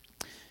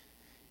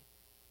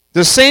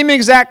 The same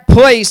exact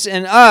place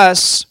in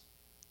us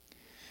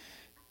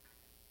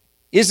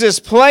is this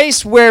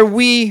place where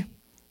we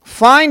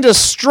find a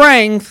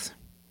strength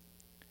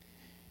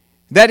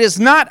that is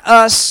not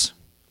us,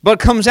 but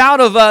comes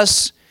out of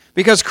us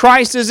because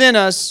Christ is in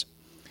us,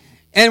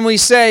 and we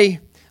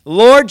say,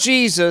 Lord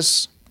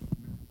Jesus,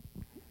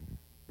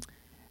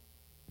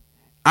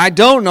 I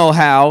don't know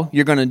how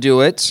you're going to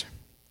do it.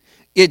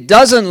 It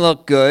doesn't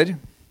look good.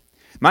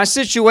 My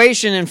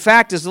situation, in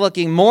fact, is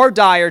looking more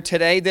dire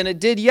today than it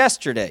did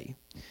yesterday.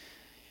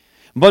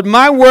 But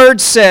my word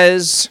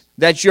says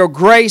that your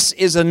grace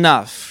is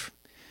enough.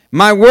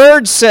 My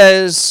word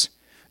says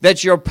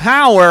that your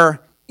power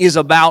is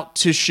about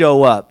to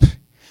show up.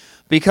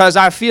 Because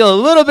I feel a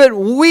little bit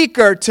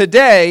weaker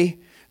today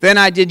than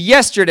I did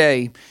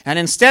yesterday. And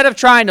instead of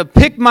trying to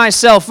pick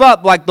myself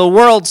up like the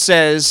world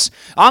says,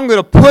 I'm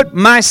going to put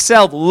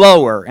myself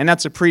lower. And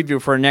that's a preview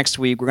for next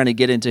week. We're going to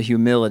get into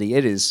humility.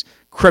 It is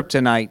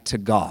kryptonite to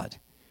God.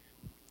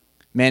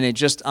 Man, it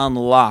just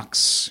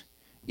unlocks.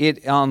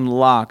 It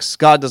unlocks.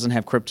 God doesn't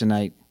have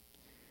kryptonite.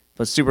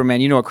 But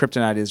Superman, you know what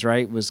kryptonite is,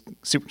 right? It was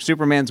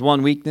Superman's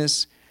one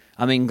weakness.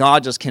 I mean,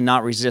 God just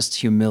cannot resist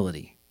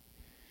humility.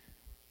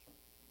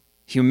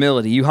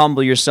 Humility. You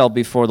humble yourself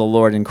before the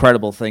Lord,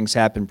 incredible things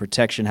happen.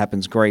 Protection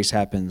happens. Grace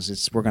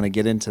happens. We're going to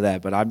get into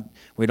that, but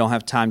we don't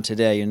have time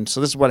today. And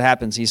so this is what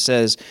happens. He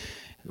says,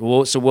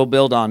 so we'll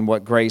build on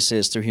what grace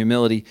is through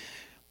humility.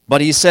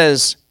 But he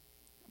says,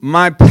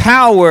 my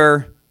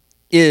power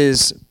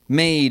is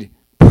made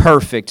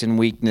perfect in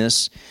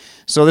weakness.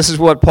 So this is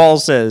what Paul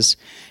says.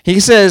 He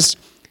says,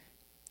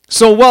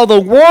 so while the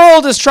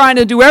world is trying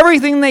to do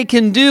everything they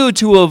can do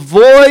to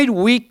avoid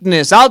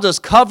weakness, I'll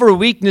just cover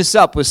weakness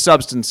up with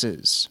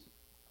substances.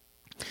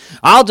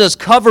 I'll just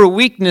cover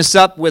weakness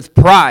up with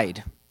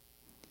pride.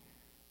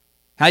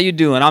 How you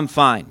doing? I'm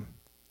fine.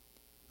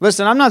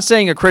 Listen, I'm not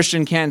saying a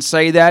Christian can't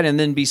say that and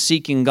then be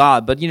seeking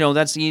God, but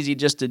that's easy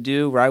just to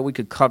do, right? We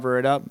could cover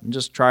it up and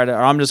just or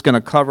I'm just going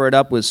to cover it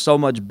up with so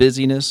much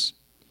busyness.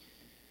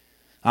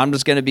 I'm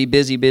just going to be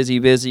busy, busy,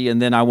 busy, and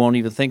then I won't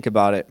even think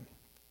about it.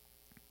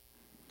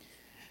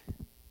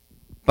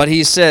 But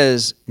he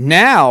says,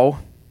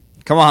 now,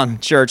 come on,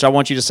 church, I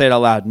want you to say it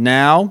out loud.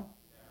 Now,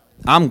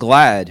 I'm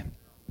glad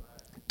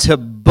to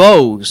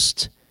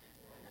boast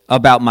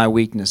about my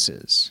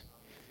weaknesses.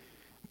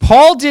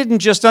 Paul didn't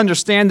just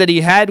understand that he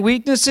had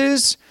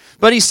weaknesses,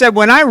 but he said,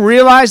 when I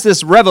realized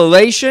this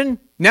revelation,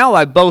 now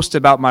I boast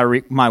about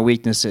my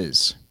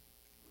weaknesses.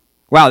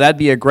 Wow, that'd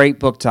be a great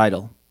book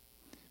title.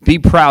 Be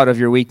proud of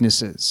your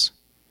weaknesses.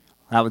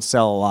 That would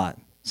sell a lot.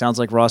 Sounds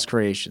like Ross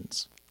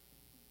Creations.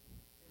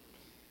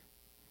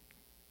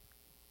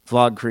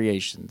 Vlog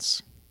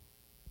Creations.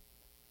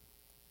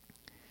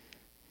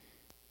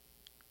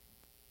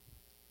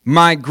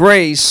 My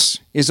grace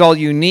is all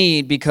you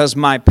need because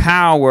my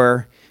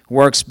power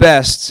works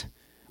best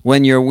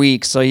when you're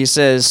weak. So he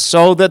says,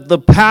 so that the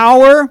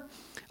power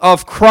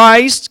of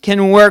Christ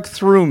can work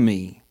through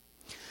me.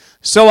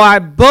 So I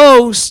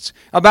boast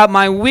about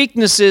my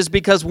weaknesses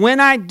because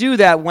when I do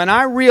that, when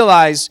I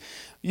realize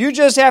we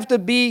just have to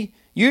be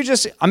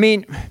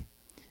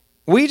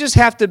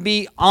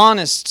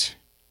honest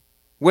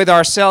with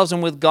ourselves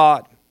and with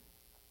God.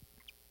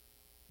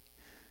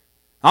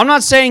 I'm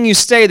not saying you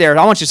stay there.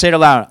 I want you to say it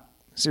aloud.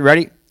 See,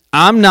 ready?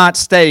 I'm not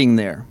staying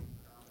there.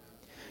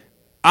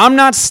 I'm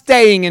not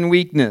staying in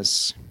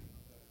weakness.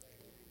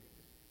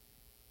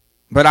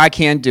 But I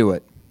can't do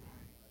it.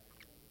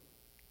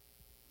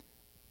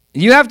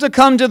 You have to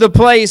come to the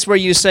place where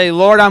you say,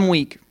 Lord, I'm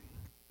weak.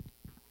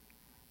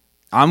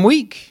 I'm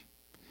weak.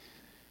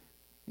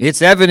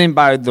 It's evident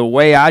by the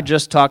way I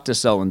just talked to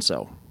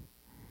so-and-so.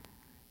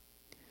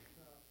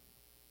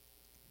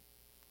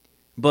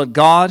 But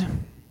God,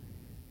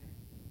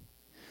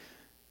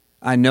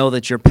 I know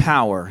that your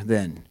power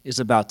then is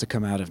about to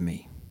come out of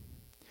me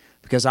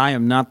because I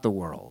am not the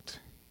world.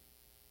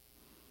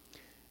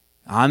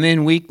 I'm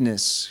in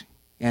weakness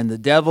and the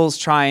devil's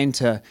trying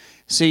to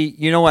see,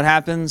 you know what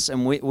happens?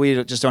 And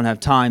we just don't have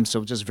time,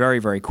 so just very,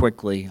 very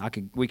quickly,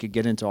 we could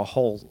get into a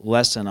whole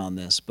lesson on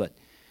this, but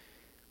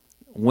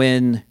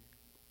when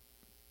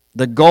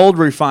the gold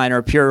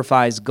refiner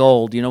purifies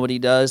gold, you know what he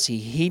does? He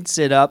heats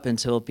it up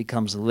until it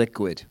becomes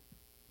liquid.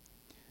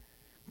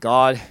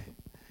 God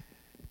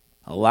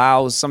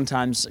allows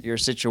sometimes your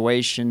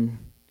situation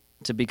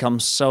to become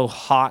so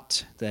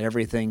hot that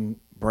everything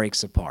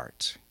breaks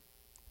apart.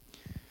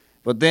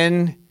 But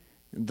then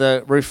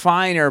the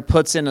refiner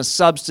puts in a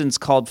substance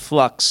called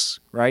flux,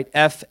 right?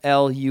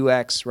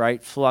 F-L-U-X,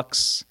 right?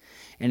 Flux.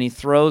 And he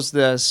throws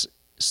this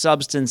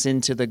substance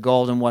into the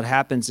gold, and what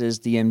happens is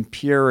the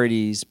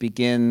impurities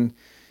begin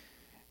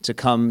to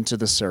come to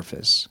the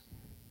surface.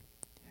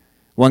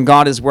 When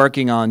God is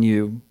working on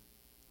you,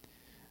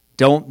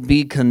 don't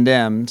be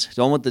condemned.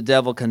 Don't let the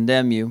devil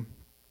condemn you.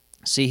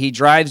 See, he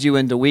drives you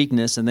into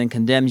weakness and then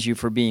condemns you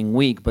for being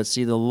weak. But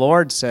see, the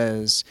Lord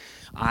says,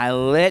 I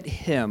let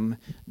him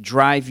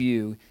drive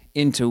you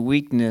into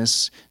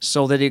weakness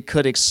so that it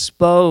could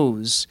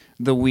expose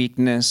the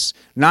weakness,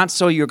 not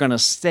so you're going to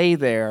stay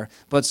there,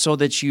 but so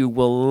that you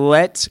will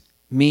let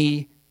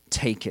me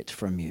take it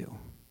from you.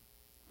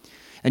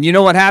 And you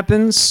know what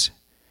happens?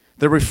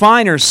 The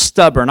refiner's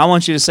stubborn. I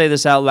want you to say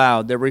this out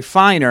loud. The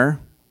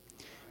refiner,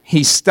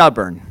 he's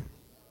stubborn.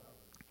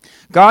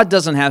 God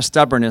doesn't have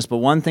stubbornness, but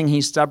one thing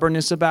he's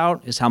stubbornness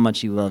about is how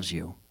much he loves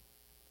you.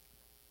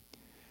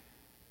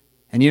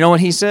 And you know what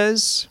he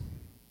says?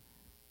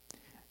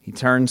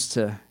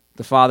 The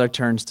Father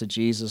turns to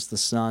Jesus, the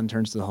Son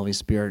turns to the Holy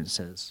Spirit and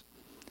says,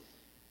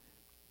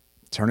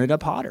 turn it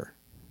up hotter.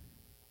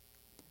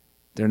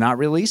 They're not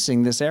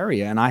releasing this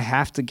area, and I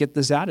have to get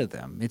this out of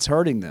them. It's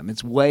hurting them.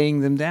 It's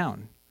weighing them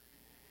down.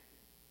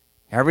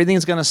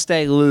 Everything's going to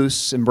stay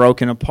loose and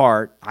broken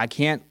apart. I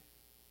can't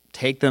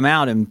take them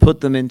out and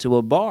put them into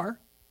a bar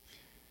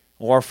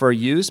or for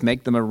use,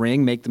 make them a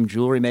ring, make them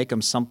jewelry, make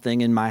them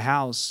something in my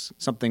house,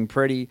 something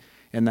pretty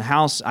in the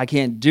house. I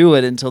can't do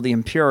it until the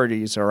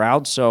impurities are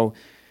out, so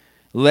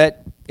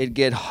let it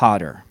get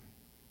hotter.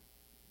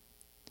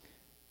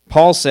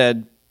 Paul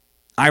said,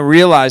 I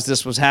realized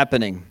this was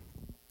happening.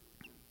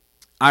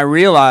 I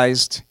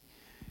realized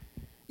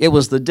it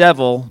was the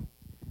devil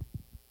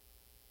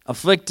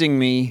afflicting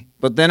me,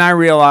 but then I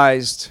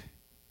realized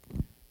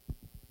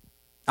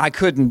I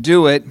couldn't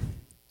do it,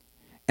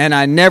 and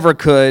I never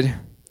could,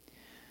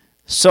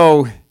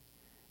 so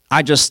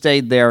I just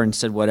stayed there and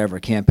said, whatever,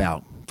 camp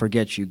out.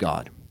 Forget you,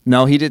 God.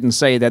 No, he didn't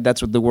say that.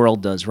 That's what the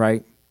world does,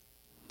 right?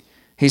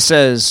 He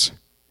says,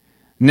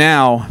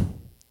 now,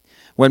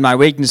 when my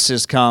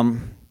weaknesses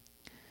come,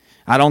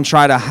 I don't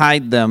try to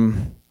hide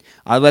them.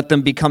 I let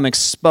them become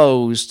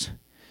exposed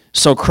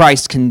so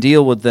Christ can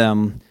deal with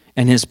them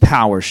and his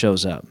power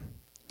shows up.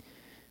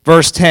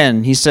 Verse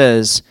 10, he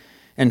says,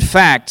 in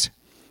fact,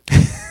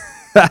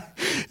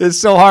 it's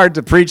so hard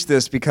to preach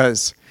this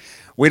because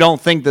we don't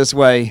think this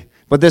way,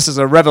 but this is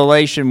a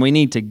revelation we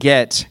need to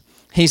get.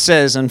 He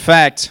says, in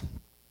fact,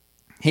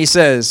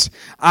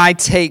 I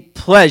take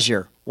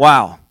pleasure,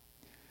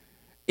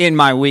 in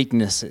my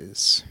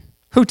weaknesses.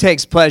 Who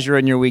takes pleasure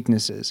in your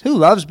weaknesses? Who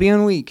loves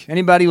being weak?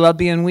 Anybody love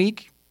being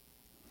weak?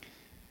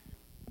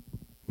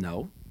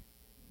 No.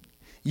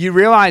 You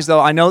realize, though,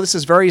 I know this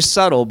is very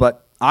subtle,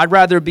 but I'd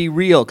rather be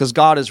real because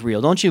God is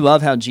real. Don't you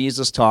love how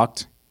Jesus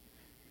talked?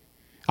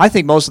 I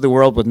think most of the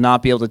world would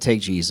not be able to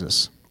take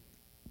Jesus.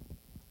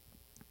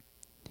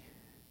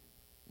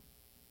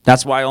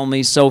 That's why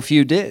only so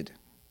few did.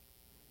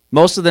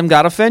 Most of them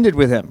got offended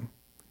with him.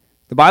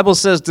 The Bible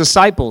says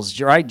disciples,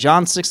 right?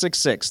 John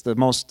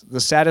 6:66, the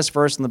saddest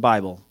verse in the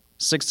Bible.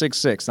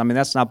 6:66. I mean,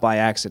 that's not by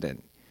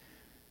accident.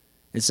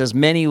 It says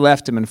many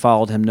left him and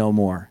followed him no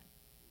more.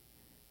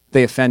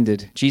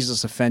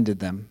 Jesus offended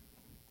them.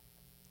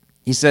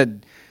 They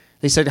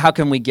said, how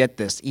can we get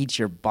this? Eat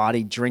your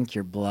body, drink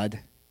your blood.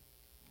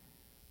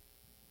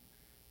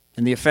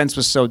 And the offense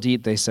was so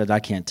deep, they said, I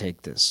can't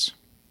take this.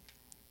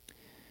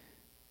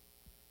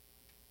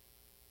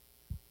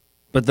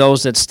 But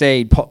those that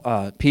stayed,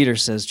 Peter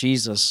says,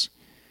 Jesus,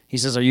 he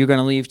says, are you going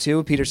to leave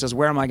too? Peter says,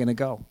 where am I going to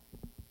go?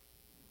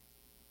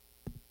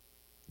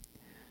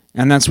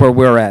 And that's where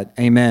we're at.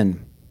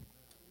 Amen.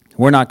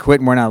 We're not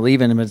quitting, we're not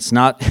leaving him. It's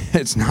not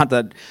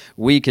that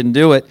we can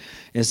do it.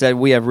 It's that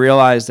we have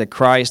realized that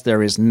Christ,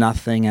 there is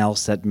nothing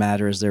else that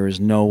matters. There is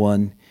no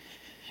one.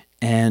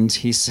 And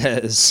he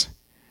says,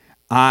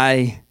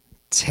 I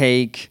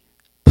take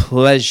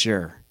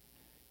pleasure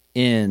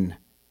in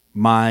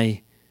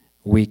my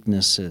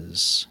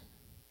weaknesses.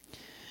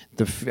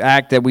 The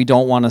fact that we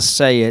don't want to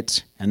say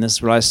it, and this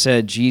is what I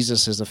said,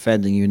 Jesus is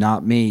offending you,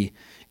 not me,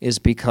 is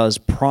because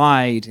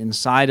pride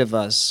inside of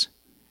us,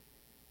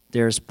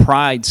 there's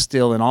pride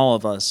still in all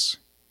of us.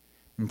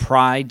 And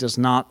pride does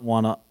not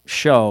want to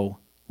show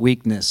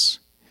weakness.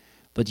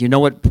 But you know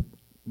what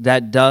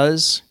that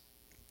does?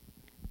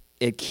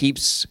 It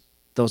keeps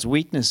those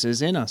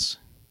weaknesses in us.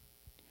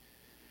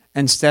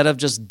 Instead of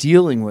just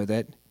dealing with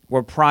it,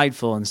 we're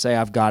prideful and say,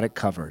 I've got it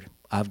covered.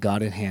 I've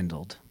got it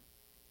handled.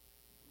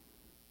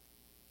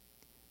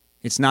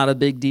 It's not a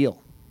big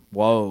deal.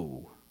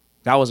 Whoa,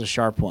 that was a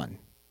sharp one.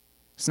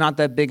 It's not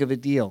that big of a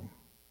deal.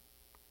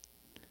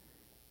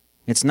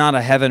 It's not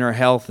a heaven or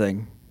hell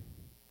thing.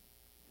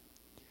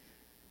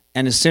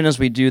 And as soon as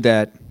we do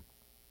that,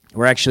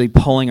 we're actually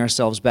pulling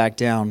ourselves back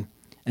down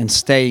and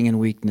staying in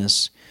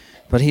weakness.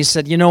 But he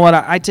said, you know what?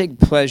 I take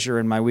pleasure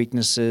in my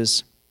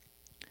weaknesses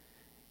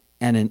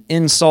and in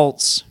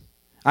insults.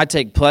 I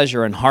take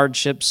pleasure in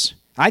hardships.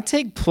 I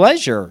take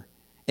pleasure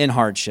in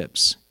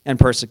hardships and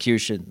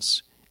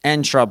persecutions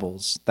and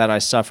troubles that I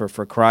suffer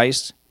for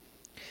Christ.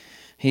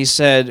 He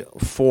said,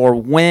 for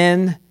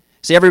when,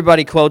 see,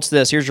 everybody quotes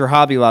this. Here's your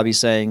Hobby Lobby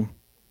saying,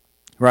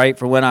 right?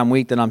 For when I'm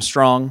weak, then I'm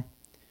strong.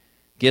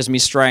 Gives me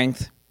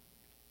strength.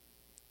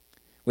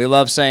 We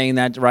love saying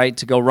that, right?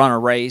 To go run a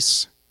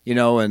race,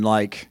 and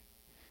like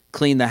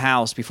clean the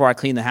house. Before I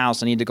clean the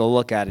house, I need to go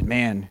look at it.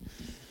 Man,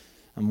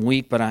 I'm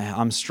weak, but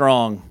I'm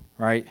strong,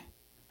 right?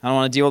 I don't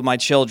want to deal with my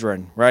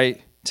children,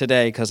 right,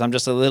 today because I'm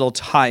just a little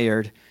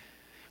tired.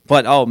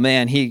 But, oh,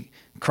 man,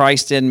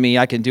 Christ in me,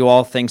 I can do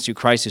all things through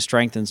Christ who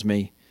strengthens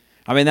me.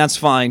 I mean, that's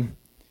fine.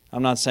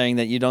 I'm not saying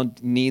that you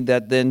don't need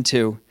that then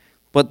too.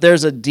 But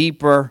there's a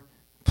deeper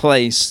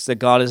place that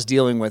God is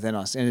dealing with in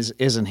us,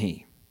 isn't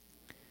he?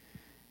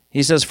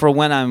 He says, for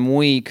when I'm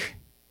weak,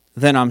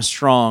 then I'm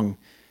strong.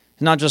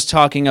 He's not just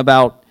talking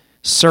about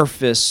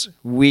surface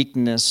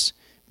weakness,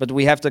 but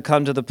we have to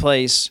come to the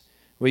place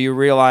where you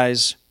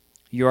realize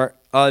your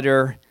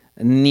utter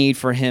need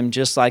for him,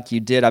 just like you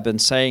did. I've been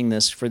saying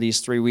this for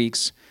these 3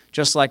 weeks,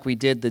 just like we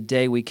did the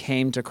day we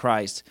came to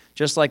Christ,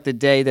 just like the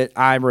day that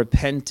I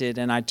repented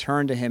and I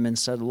turned to him and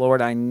said,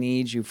 Lord, I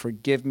need you.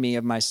 Forgive me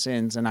of my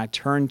sins. And I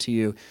turned to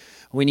you.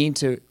 We need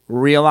to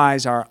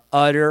realize our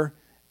utter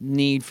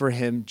need for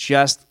him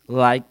just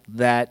like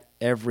that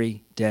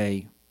every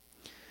day.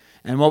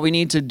 And what we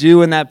need to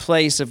do in that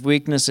place of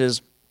weakness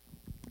is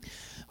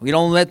we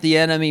don't let the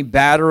enemy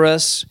batter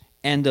us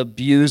and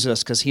abuse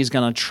us because he's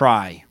going to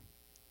try.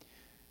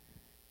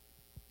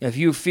 If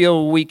you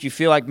feel weak, you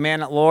feel like, man,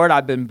 Lord,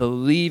 I've been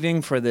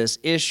believing for this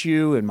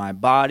issue in my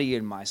body,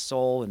 in my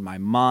soul, in my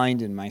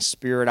mind, in my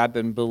spirit. I've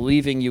been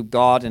believing you,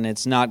 God, and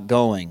it's not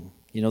going.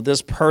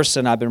 This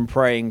person I've been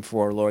praying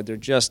for, Lord,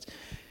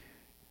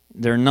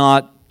 they're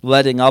not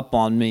letting up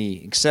on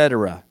me,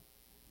 etc.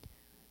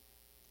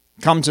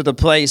 Come to the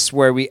place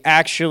where we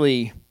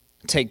actually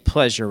take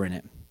pleasure in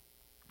it.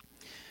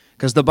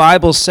 Because the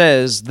Bible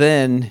says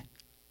then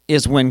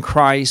is when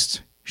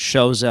Christ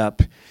shows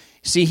up.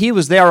 See, he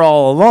was there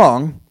all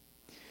along,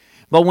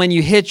 but when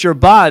you hit your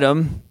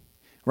bottom,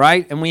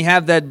 right, and we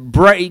have that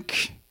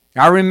break,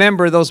 I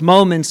remember those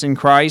moments in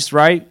Christ,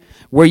 right,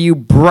 where you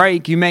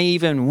break, you may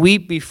even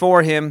weep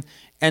before him,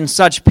 and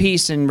such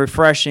peace and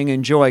refreshing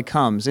and joy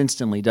comes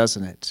instantly,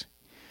 doesn't it?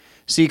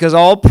 See, because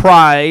all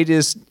pride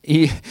is,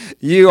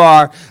 you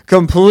are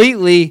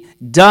completely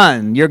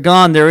done. You're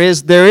gone. There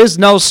is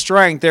no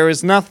strength. There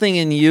is nothing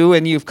in you,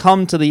 and you've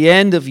come to the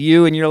end of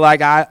you, and you're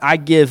like, I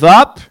give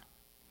up.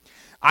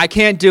 I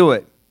can't do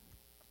it.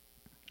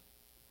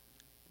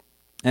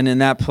 And in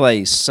that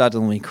place,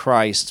 suddenly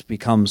Christ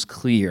becomes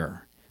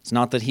clear. It's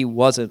not that he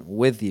wasn't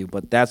with you,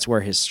 but that's where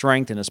his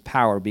strength and his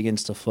power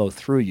begins to flow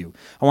through you.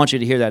 I want you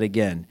to hear that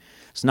again.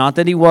 It's not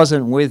that he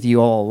wasn't with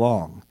you all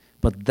along,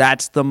 but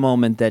that's the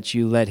moment that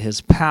you let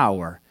his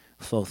power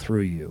flow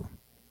through you.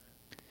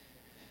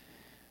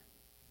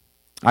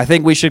 I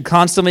think we should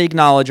constantly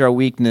acknowledge our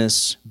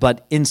weakness,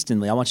 but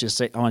instantly. I want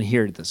to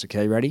hear this,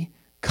 okay? Ready?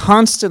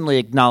 Constantly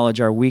acknowledge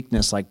our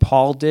weakness like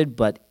Paul did,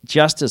 but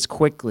just as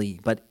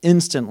quickly, but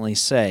instantly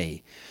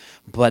say,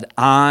 but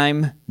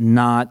I'm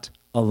not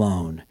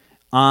alone.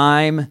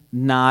 I'm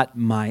not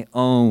my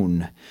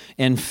own.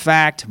 In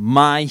fact,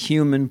 my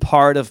human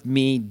part of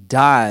me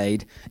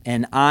died,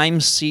 and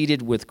I'm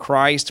seated with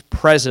Christ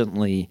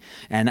presently,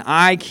 and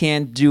I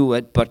can't do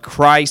it, but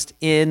Christ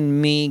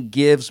in me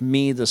gives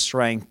me the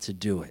strength to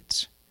do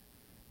it.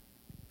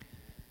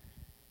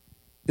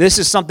 This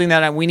is something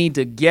that we need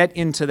to get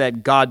into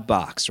that God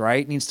box,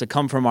 right? It needs to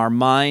come from our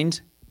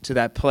mind to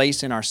that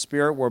place in our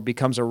spirit where it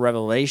becomes a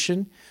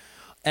revelation.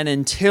 And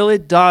until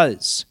it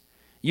does,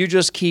 you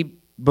just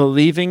keep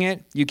believing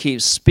it, you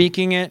keep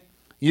speaking it,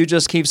 you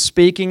just keep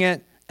speaking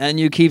it, and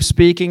you keep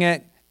speaking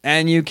it,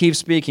 and you keep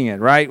speaking it,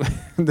 right?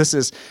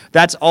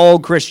 That's all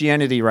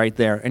Christianity right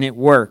there, and it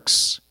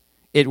works.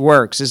 It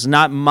works. It's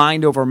not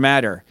mind over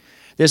matter.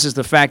 This is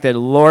the fact that,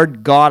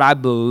 Lord God, I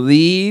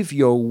believe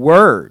your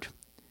word.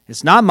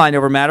 It's not mind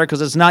over matter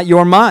because it's not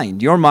your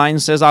mind. Your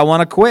mind says, I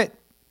want to quit.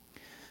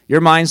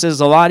 Your mind says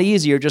it's a lot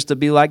easier just to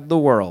be like the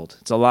world.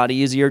 It's a lot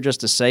easier just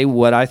to say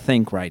what I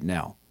think right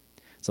now.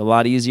 It's a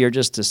lot easier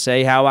just to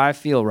say how I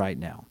feel right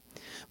now.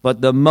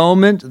 But the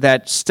moment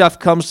that stuff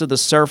comes to the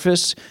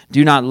surface,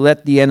 do not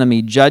let the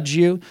enemy judge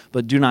you,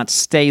 but do not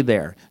stay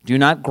there. Do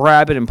not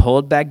grab it and pull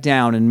it back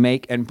down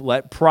and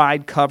let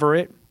pride cover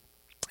it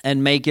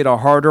and make it a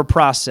harder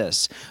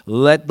process.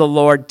 Let the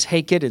Lord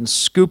take it and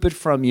scoop it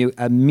from you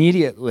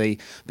immediately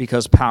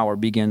because power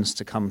begins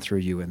to come through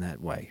you in that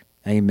way.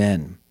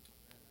 Amen.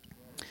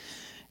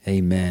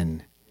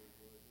 Amen.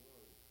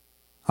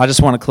 I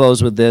just want to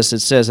close with this. It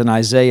says in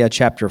Isaiah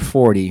chapter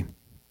 40,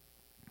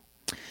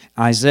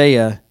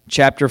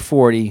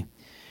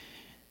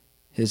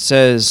 it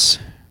says,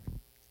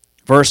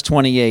 verse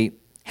 28,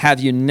 have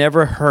you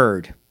never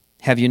heard?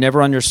 Have you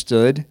never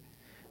understood?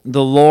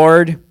 The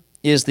Lord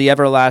is the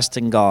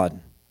everlasting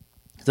God,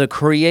 the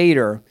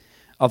creator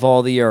of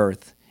all the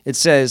earth. It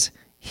says,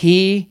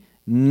 he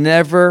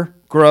never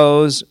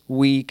grows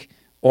weak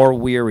or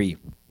weary.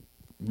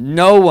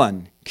 No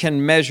one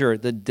can measure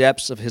the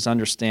depths of his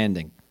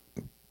understanding.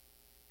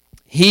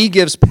 He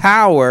gives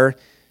power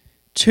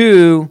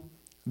to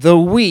the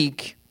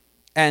weak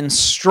and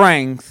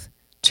strength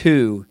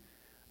to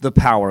the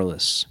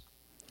powerless.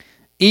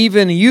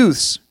 Even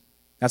youths,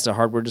 that's a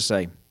hard word to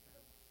say,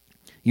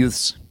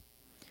 youths,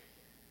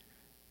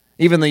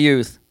 even the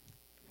youth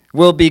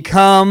will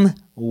become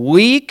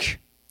weak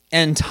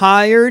and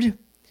tired,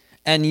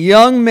 and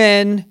young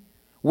men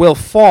will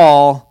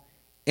fall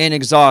in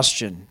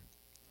exhaustion.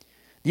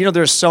 You know,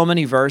 there's so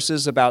many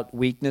verses about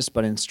weakness,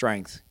 but in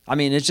strength. I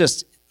mean, it's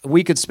just,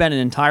 we could spend an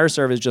entire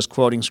service just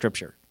quoting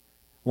Scripture,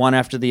 one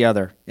after the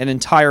other, an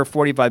entire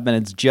 45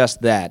 minutes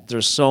just that.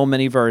 There's so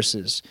many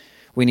verses.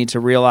 We need to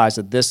realize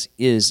that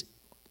it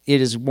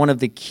is one of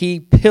the key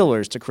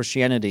pillars to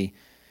Christianity,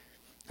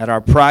 that our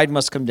pride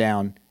must come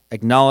down,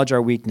 acknowledge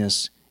our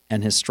weakness,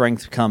 and his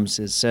strength comes,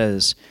 it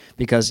says,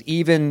 because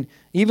even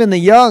the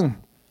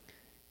young,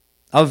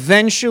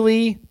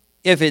 eventually,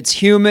 if it's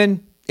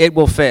human, it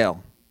will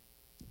fail.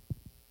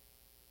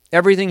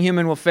 Everything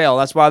human will fail.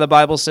 That's why the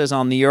Bible says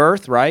on the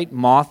earth, right,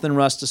 moth and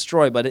rust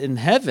destroy. But in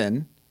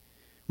heaven,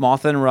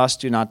 moth and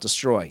rust do not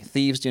destroy.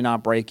 Thieves do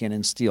not break in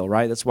and steal,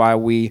 right? That's why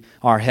we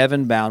are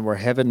heaven-bound. We're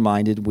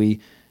heaven-minded. We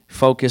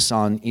focus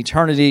on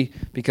eternity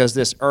because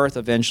this earth,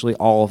 eventually,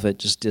 all of it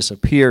just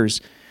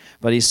disappears.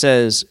 But he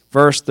says,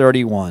 verse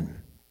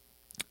 31,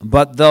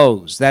 but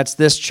those, that's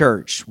this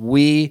church,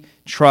 we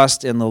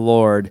trust in the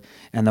Lord.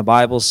 And the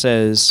Bible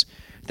says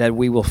that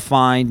we will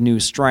find new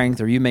strength,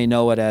 or you may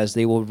know it as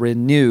they will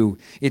renew.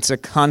 It's a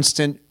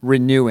constant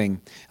renewing,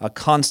 a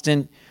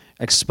constant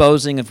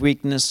exposing of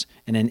weakness,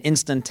 and an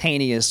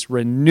instantaneous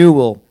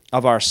renewal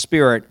of our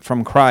spirit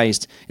from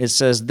Christ. It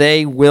says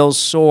they will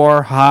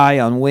soar high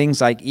on wings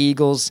like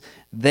eagles.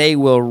 They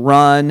will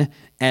run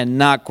and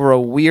not grow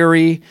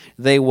weary.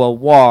 They will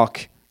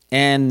walk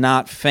and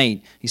not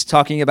faint. He's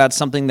talking about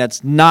something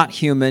that's not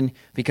human,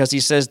 because he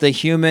says the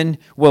human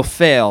will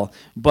fail,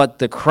 but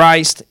the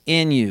Christ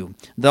in you,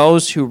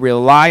 those who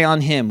rely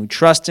on him, who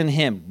trust in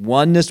him,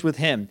 oneness with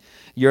him,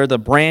 you're the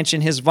branch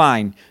in his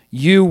vine,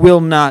 you will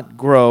not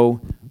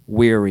grow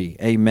weary.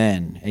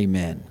 Amen,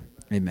 amen,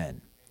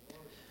 amen.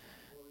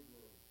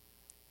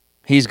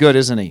 He's good,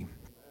 isn't he?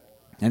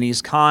 And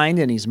he's kind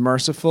and he's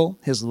merciful.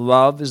 His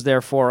love is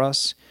there for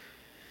us.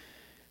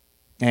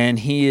 And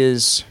he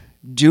is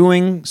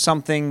doing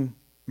something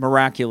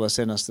miraculous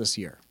in us this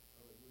year.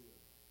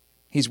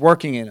 He's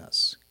working in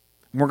us.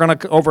 We're going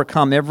to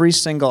overcome every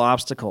single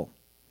obstacle,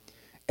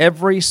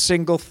 every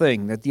single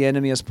thing that the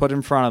enemy has put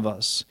in front of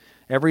us,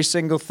 every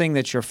single thing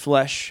that your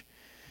flesh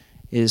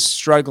is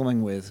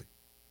struggling with.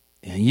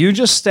 And you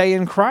just stay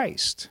in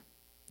Christ.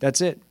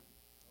 That's it.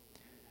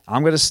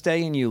 I'm going to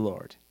stay in you,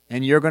 Lord,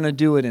 and you're going to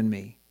do it in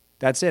me.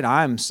 That's it.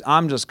 I'm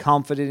just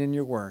confident in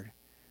your word.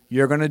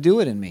 You're going to do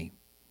it in me.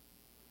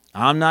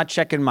 I'm not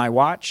checking my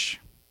watch.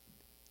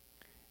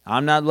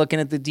 I'm not looking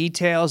at the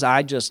details.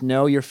 I just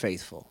know you're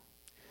faithful.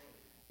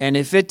 And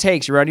if it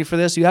takes, you ready for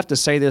this? You have to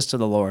say this to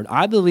the Lord.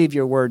 I believe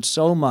your word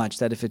so much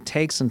that if it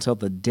takes until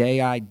the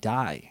day I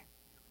die,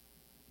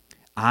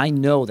 I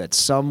know that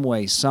some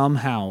way,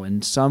 somehow,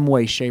 in some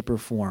way, shape, or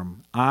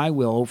form, I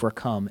will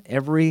overcome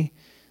every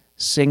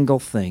single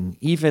thing,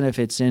 even if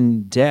it's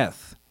in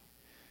death,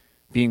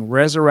 being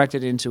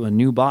resurrected into a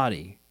new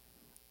body.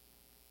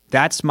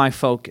 That's my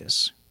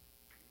focus.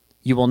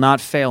 You will not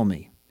fail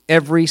me.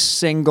 Every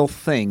single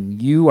thing,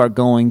 you are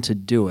going to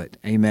do it.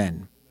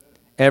 Amen.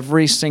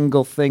 Every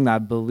single thing I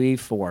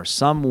believe for,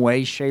 some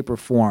way, shape, or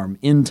form,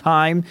 in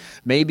time,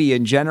 maybe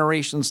in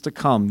generations to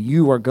come,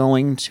 you are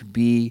going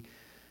to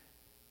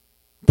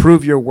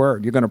prove your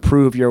word. You're going to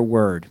prove your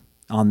word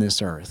on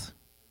this earth.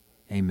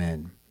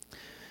 Amen.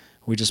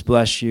 We just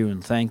bless you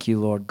and thank you,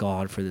 Lord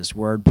God, for this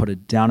word. Put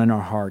it down in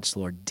our hearts,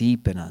 Lord,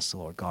 deep in us,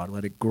 Lord God.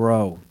 Let it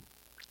grow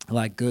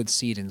like good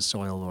seed in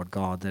soil, Lord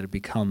God, that it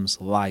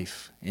becomes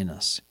life in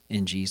us.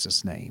 In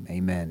Jesus' name,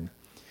 amen.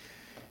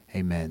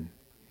 Amen.